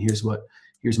 and here's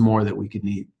more that we could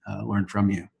learn from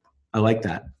you. I like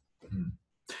that.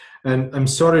 And I'm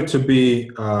sorry to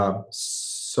be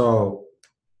so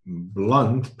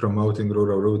blunt promoting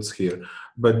rural roots here,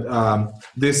 but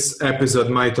this episode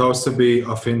might also be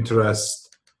of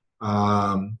interest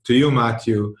to you,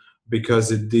 Matthew,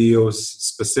 because it deals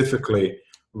specifically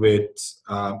with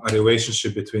a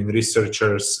relationship between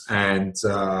researchers and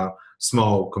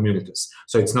small communities.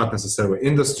 So it's not necessarily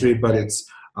industry, but it's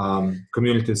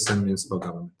communities and municipal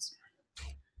governments.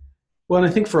 Well, and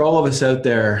I think for all of us out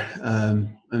there,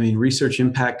 I mean, Research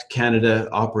Impact Canada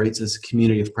operates as a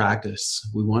community of practice.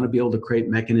 We want to be able to create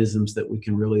mechanisms that we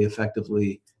can really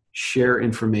effectively share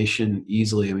information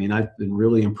easily. I mean, I've been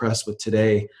really impressed with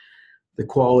today, the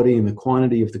quality and the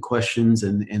quantity of the questions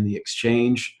and the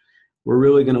exchange. We're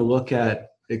really going to look at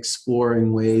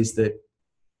exploring ways that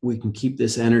we can keep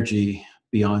this energy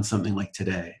beyond something like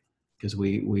today, because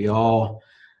we all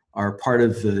are part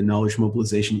of the knowledge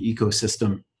mobilization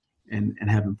ecosystem and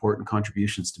have important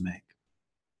contributions to make.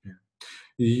 Yeah.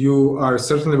 You are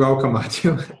certainly welcome,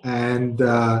 Matthew. And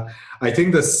I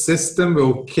think the system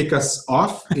will kick us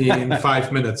off in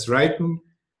 5 minutes, right,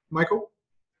 Michael?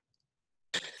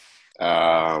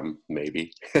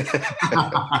 Maybe.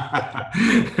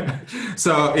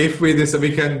 So if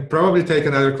we can probably take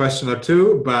another question or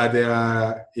two, but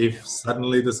if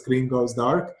suddenly the screen goes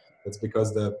dark, it's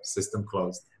because the system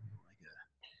closed.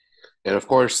 And of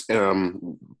course,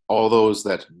 all those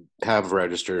that have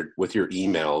registered with your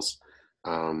emails,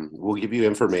 we'll give you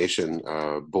information,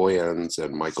 Bojan's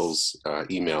and Michael's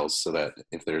emails, so that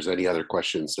if there's any other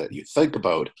questions that you think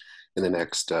about in the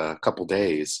next couple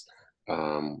days,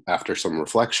 after some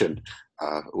reflection,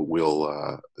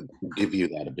 we'll give you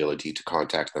that ability to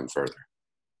contact them further.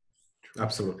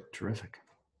 Absolutely. Terrific.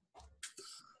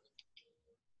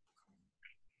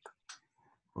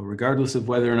 Well, regardless of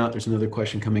whether or not there's another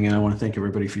question coming in, I want to thank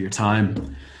everybody for your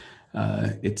time.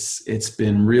 It's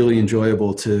been really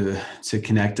enjoyable to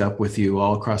connect up with you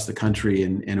all across the country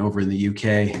and over in the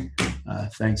UK.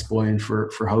 Thanks, Bojan,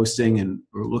 for hosting, and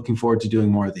we're looking forward to doing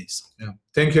more of these. Yeah.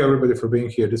 Thank you, everybody, for being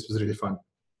here. This was really fun.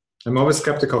 I'm always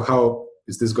skeptical, how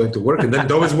is this going to work? And then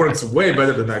it always works way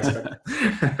better than I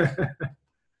expected.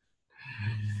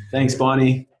 Thanks,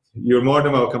 Bonnie. You're more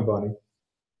than welcome, Bonnie.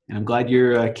 And I'm glad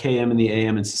your KM and the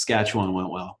AM in Saskatchewan went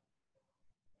well.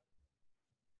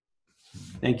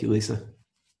 Thank you, Lisa.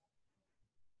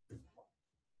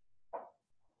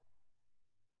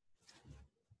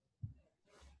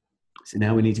 So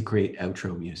now we need to create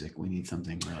outro music. We need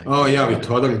something really. Oh yeah, we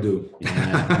totally do.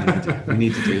 Yeah, we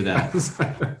need to do that.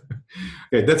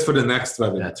 Okay, that's for the next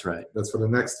webinar. That's right. That's for the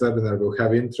next webinar. We'll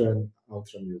have intro and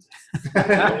outro music.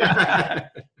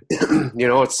 You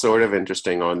know, it's sort of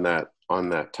interesting on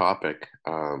that topic.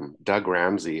 Doug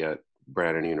Ramsey at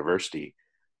Brandon University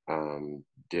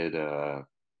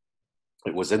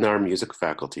it was in our music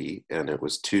faculty, and it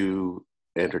was 2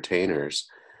 entertainers,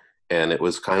 and it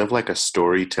was kind of like a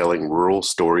rural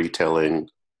storytelling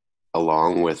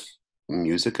along with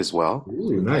music as well.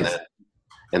 Ooh, nice.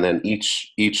 And then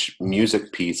each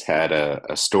music piece had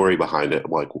a story behind it,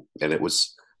 and it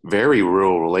was very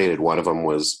rural related. One of them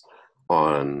was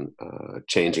on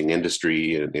changing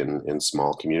industry in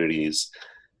small communities,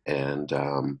 and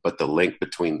but the link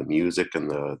between the music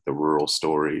and the rural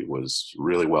story was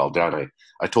really well done.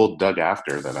 I told Doug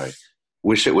after that I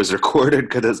wish it was recorded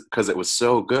because it was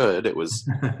so good. It was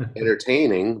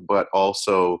entertaining, but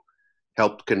also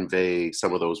helped convey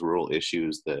some of those rural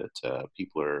issues that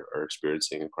people are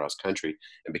experiencing across country.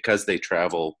 And because they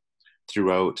travel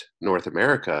throughout North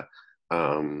America,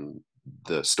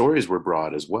 the stories were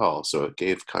broad as well. So it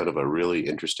gave kind of a really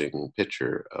interesting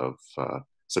picture of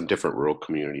some different rural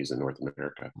communities in North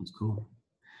America. That's cool.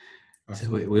 So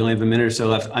we only have a minute or so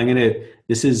left.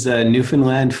 This is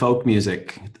Newfoundland folk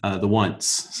music, The Once.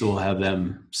 So we'll have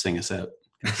them sing us out.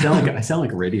 I sound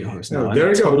like a radio host now. Oh, there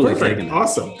I'm you go. totally Perfect. digging it.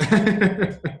 Awesome.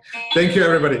 Thank you,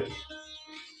 everybody.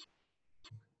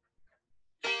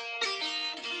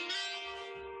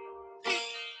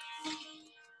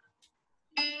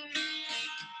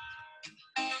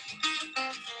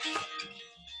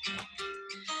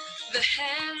 The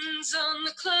hands on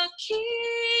the clock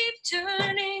keep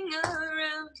turning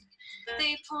around.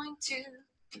 They point to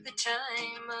the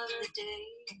time of the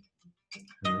day.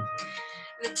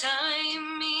 The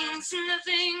time means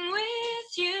nothing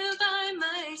with you by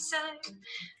my side,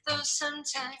 though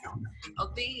sometime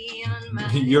I'll be on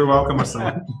my You're welcome,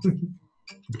 Osama.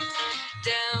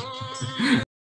 down